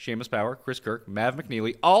Montgomery, Seamus Power, Chris Kirk, Mav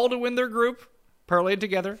McNeely, all to win their group, parlayed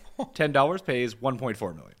together. $10 pays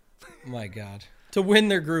 $1.4 million. My God. To win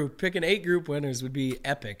their group, picking 8 group winners would be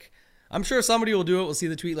epic. I'm sure somebody will do it. We'll see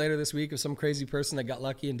the tweet later this week of some crazy person that got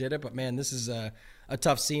lucky and did it. But, man, this is a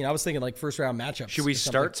tough scene. I was thinking first round matchups. Should we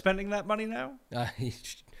start spending that money now?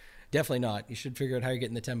 Definitely not. You should figure out how you're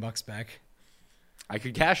getting the $10 back. I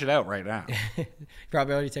could cash it out right now. You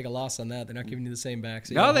probably already take a loss on that. They're not giving you the same back.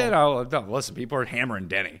 So no. Listen, people are hammering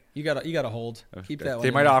Denny. You got to hold. Keep that one.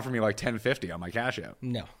 They might offer me $10.50 on my cash out.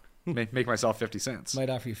 No. Make myself 50 cents.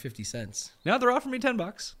 Might offer you 50 cents. No, they're offering me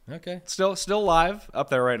 $10. Okay. Still live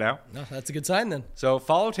up there right now. No, that's a good sign then. So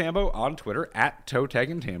follow Tambo on Twitter at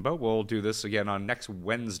ToeTaggingTambo. We'll do this again on next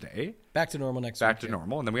Wednesday. Back to normal next week. Back to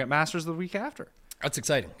normal. And then we got Masters the week after. That's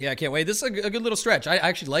exciting. Yeah, I can't wait. This is a good little stretch. I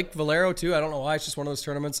actually like Valero too. I don't know why. It's just one of those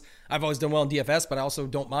tournaments. I've always done well in DFS, but I also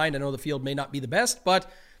don't mind. I know the field may not be the best,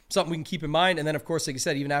 but something we can keep in mind. And then, of course, like you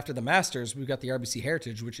said, even after the Masters, we've got the RBC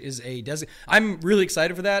Heritage, which is a I'm really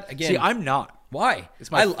excited for that. Again, see, I'm not. Why?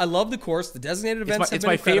 I love the course. The designated events. It's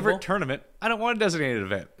my favorite tournament. I don't want a designated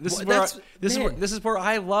event. This is where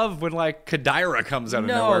I love when Kadira comes out of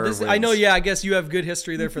nowhere. I know. Yeah, I guess you have good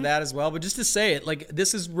history there for that as well. But just to say it,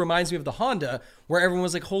 this reminds me of the Honda, where everyone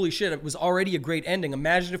was like, "Holy shit! It was already a great ending."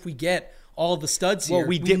 Imagine if we get all the studs here. Well,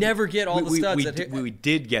 we never get all the studs. We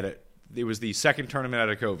did get it. It was the second tournament out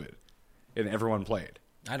of COVID, and everyone played.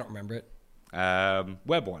 I don't remember it.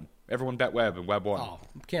 Webb won. Everyone bet Webb, and Webb won. Oh,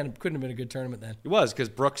 couldn't have been a good tournament then. It was, because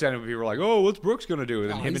Brooks and people were like, "Oh, what's Brooks going to do?"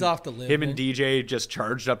 And then he's off the lid. Him and DJ just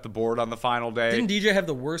charged up the board on the final day. Didn't DJ have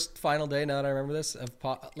the worst final day, now that I remember this, of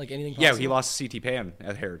anything possible? Yeah, he lost CT Pan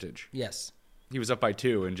at Heritage. Yes. he was up by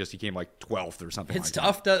 2 and just he came like 12th or something. It's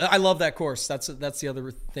like tough. I love that course. That's the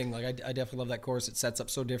other thing. Like I definitely love that course. It sets up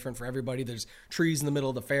so different for everybody. There's trees in the middle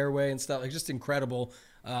of the fairway and stuff. Like just incredible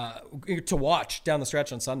to watch down the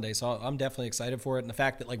stretch on Sunday. So I'm definitely excited for it. And the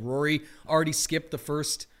fact that like Rory already skipped the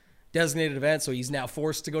first designated event, so he's now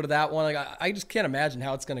forced to go to that one. Like I just can't imagine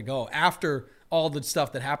how it's going to go after all the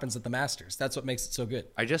stuff that happens at the Masters. That's what makes it so good.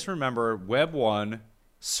 I just remember Webb won.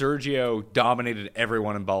 Sergio dominated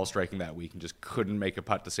everyone in ball striking that week and just couldn't make a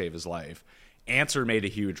putt to save his life. Answer made a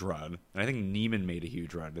huge run, and I think Neiman made a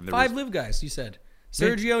huge run. And there 5 live guys, you said.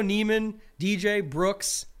 Sergio, Neiman, DJ,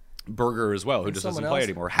 Brooks. Berger as well, who just doesn't play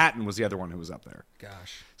anymore. Hatton was the other one who was up there.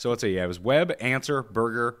 Gosh. So let's say, it was Webb, Answer,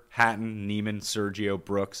 Berger, Hatton, Neiman, Sergio,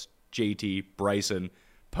 Brooks, JT, Bryson,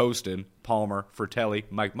 Poston, Palmer, Fratelli,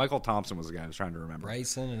 Michael Thompson was the guy I was trying to remember.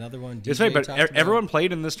 Bryson, another one. DJ it's funny, but everyone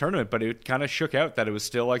played in this tournament, but it kind of shook out that it was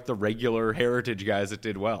still like the regular heritage guys that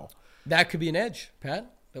did well. That could be an edge,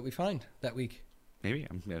 Pat, that we find that week. Maybe.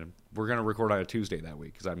 We're going to record on a Tuesday that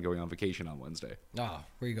week because I'm going on vacation on Wednesday. Oh,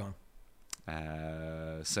 where are you going?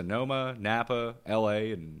 Sonoma, Napa,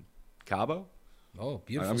 LA, and Cabo. Oh,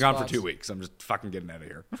 beautiful. I'm gone spots. for 2 weeks. I'm just fucking getting out of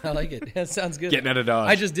here. I like it. That sounds good. Getting out of Dodge.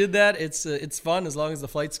 I just did that. It's fun as long as the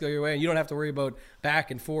flights go your way, and you don't have to worry about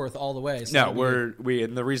back and forth all the way. So no,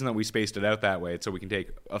 and the reason that we spaced it out that way is so we can take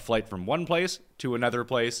a flight from one place to another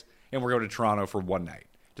place, and we're going to Toronto for one night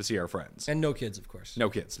to see our friends. And no kids, of course. No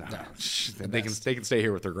kids. No. They can stay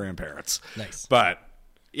here with their grandparents. Nice. But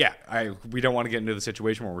yeah, we don't want to get into the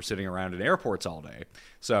situation where we're sitting around in airports all day.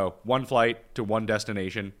 So one flight to one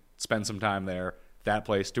destination, spend some time there. That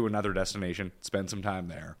place to another destination, spend some time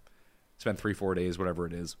there, spend 3-4 days, whatever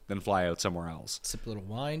it is, then fly out somewhere else. Sip a little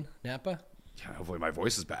wine, Napa. Yeah, hopefully my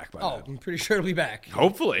voice is back by then. I'm pretty sure it'll be back.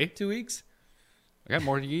 Hopefully. 2 weeks. I got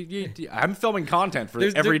more. I'm filming content for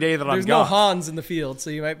every day that I'm gone. There's no Hans in the field,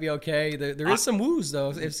 so you might be okay. There is some woos,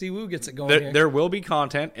 though, if Si Woo gets it going. There will be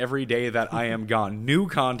content every day that I am gone. New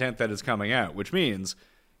content that is coming out, which means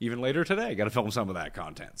even later today, I got to film some of that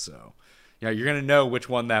content. So, yeah, you're going to know which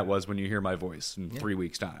one that was when you hear my voice in 3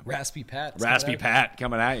 weeks' time. Raspy Pat. Raspy Pat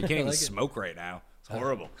coming at you. You can't even smoke right now. It's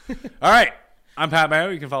horrible. All right. I'm Pat Mayo.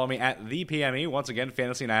 You can follow me at ThePME. Once again,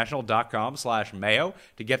 fantasynational.com/Mayo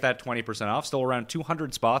to get that 20% off. Still around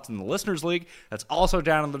 200 spots in the Listeners League. That's also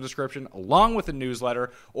down in the description, along with the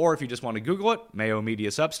newsletter. Or if you just want to Google it, Mayo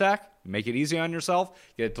Media Substack. Make it easy on yourself.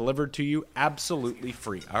 Get it delivered to you absolutely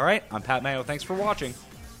free. All right? I'm Pat Mayo. Thanks for watching.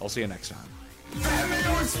 I'll see you next time. Pat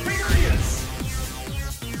Mayo Experience!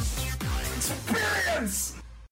 Experience!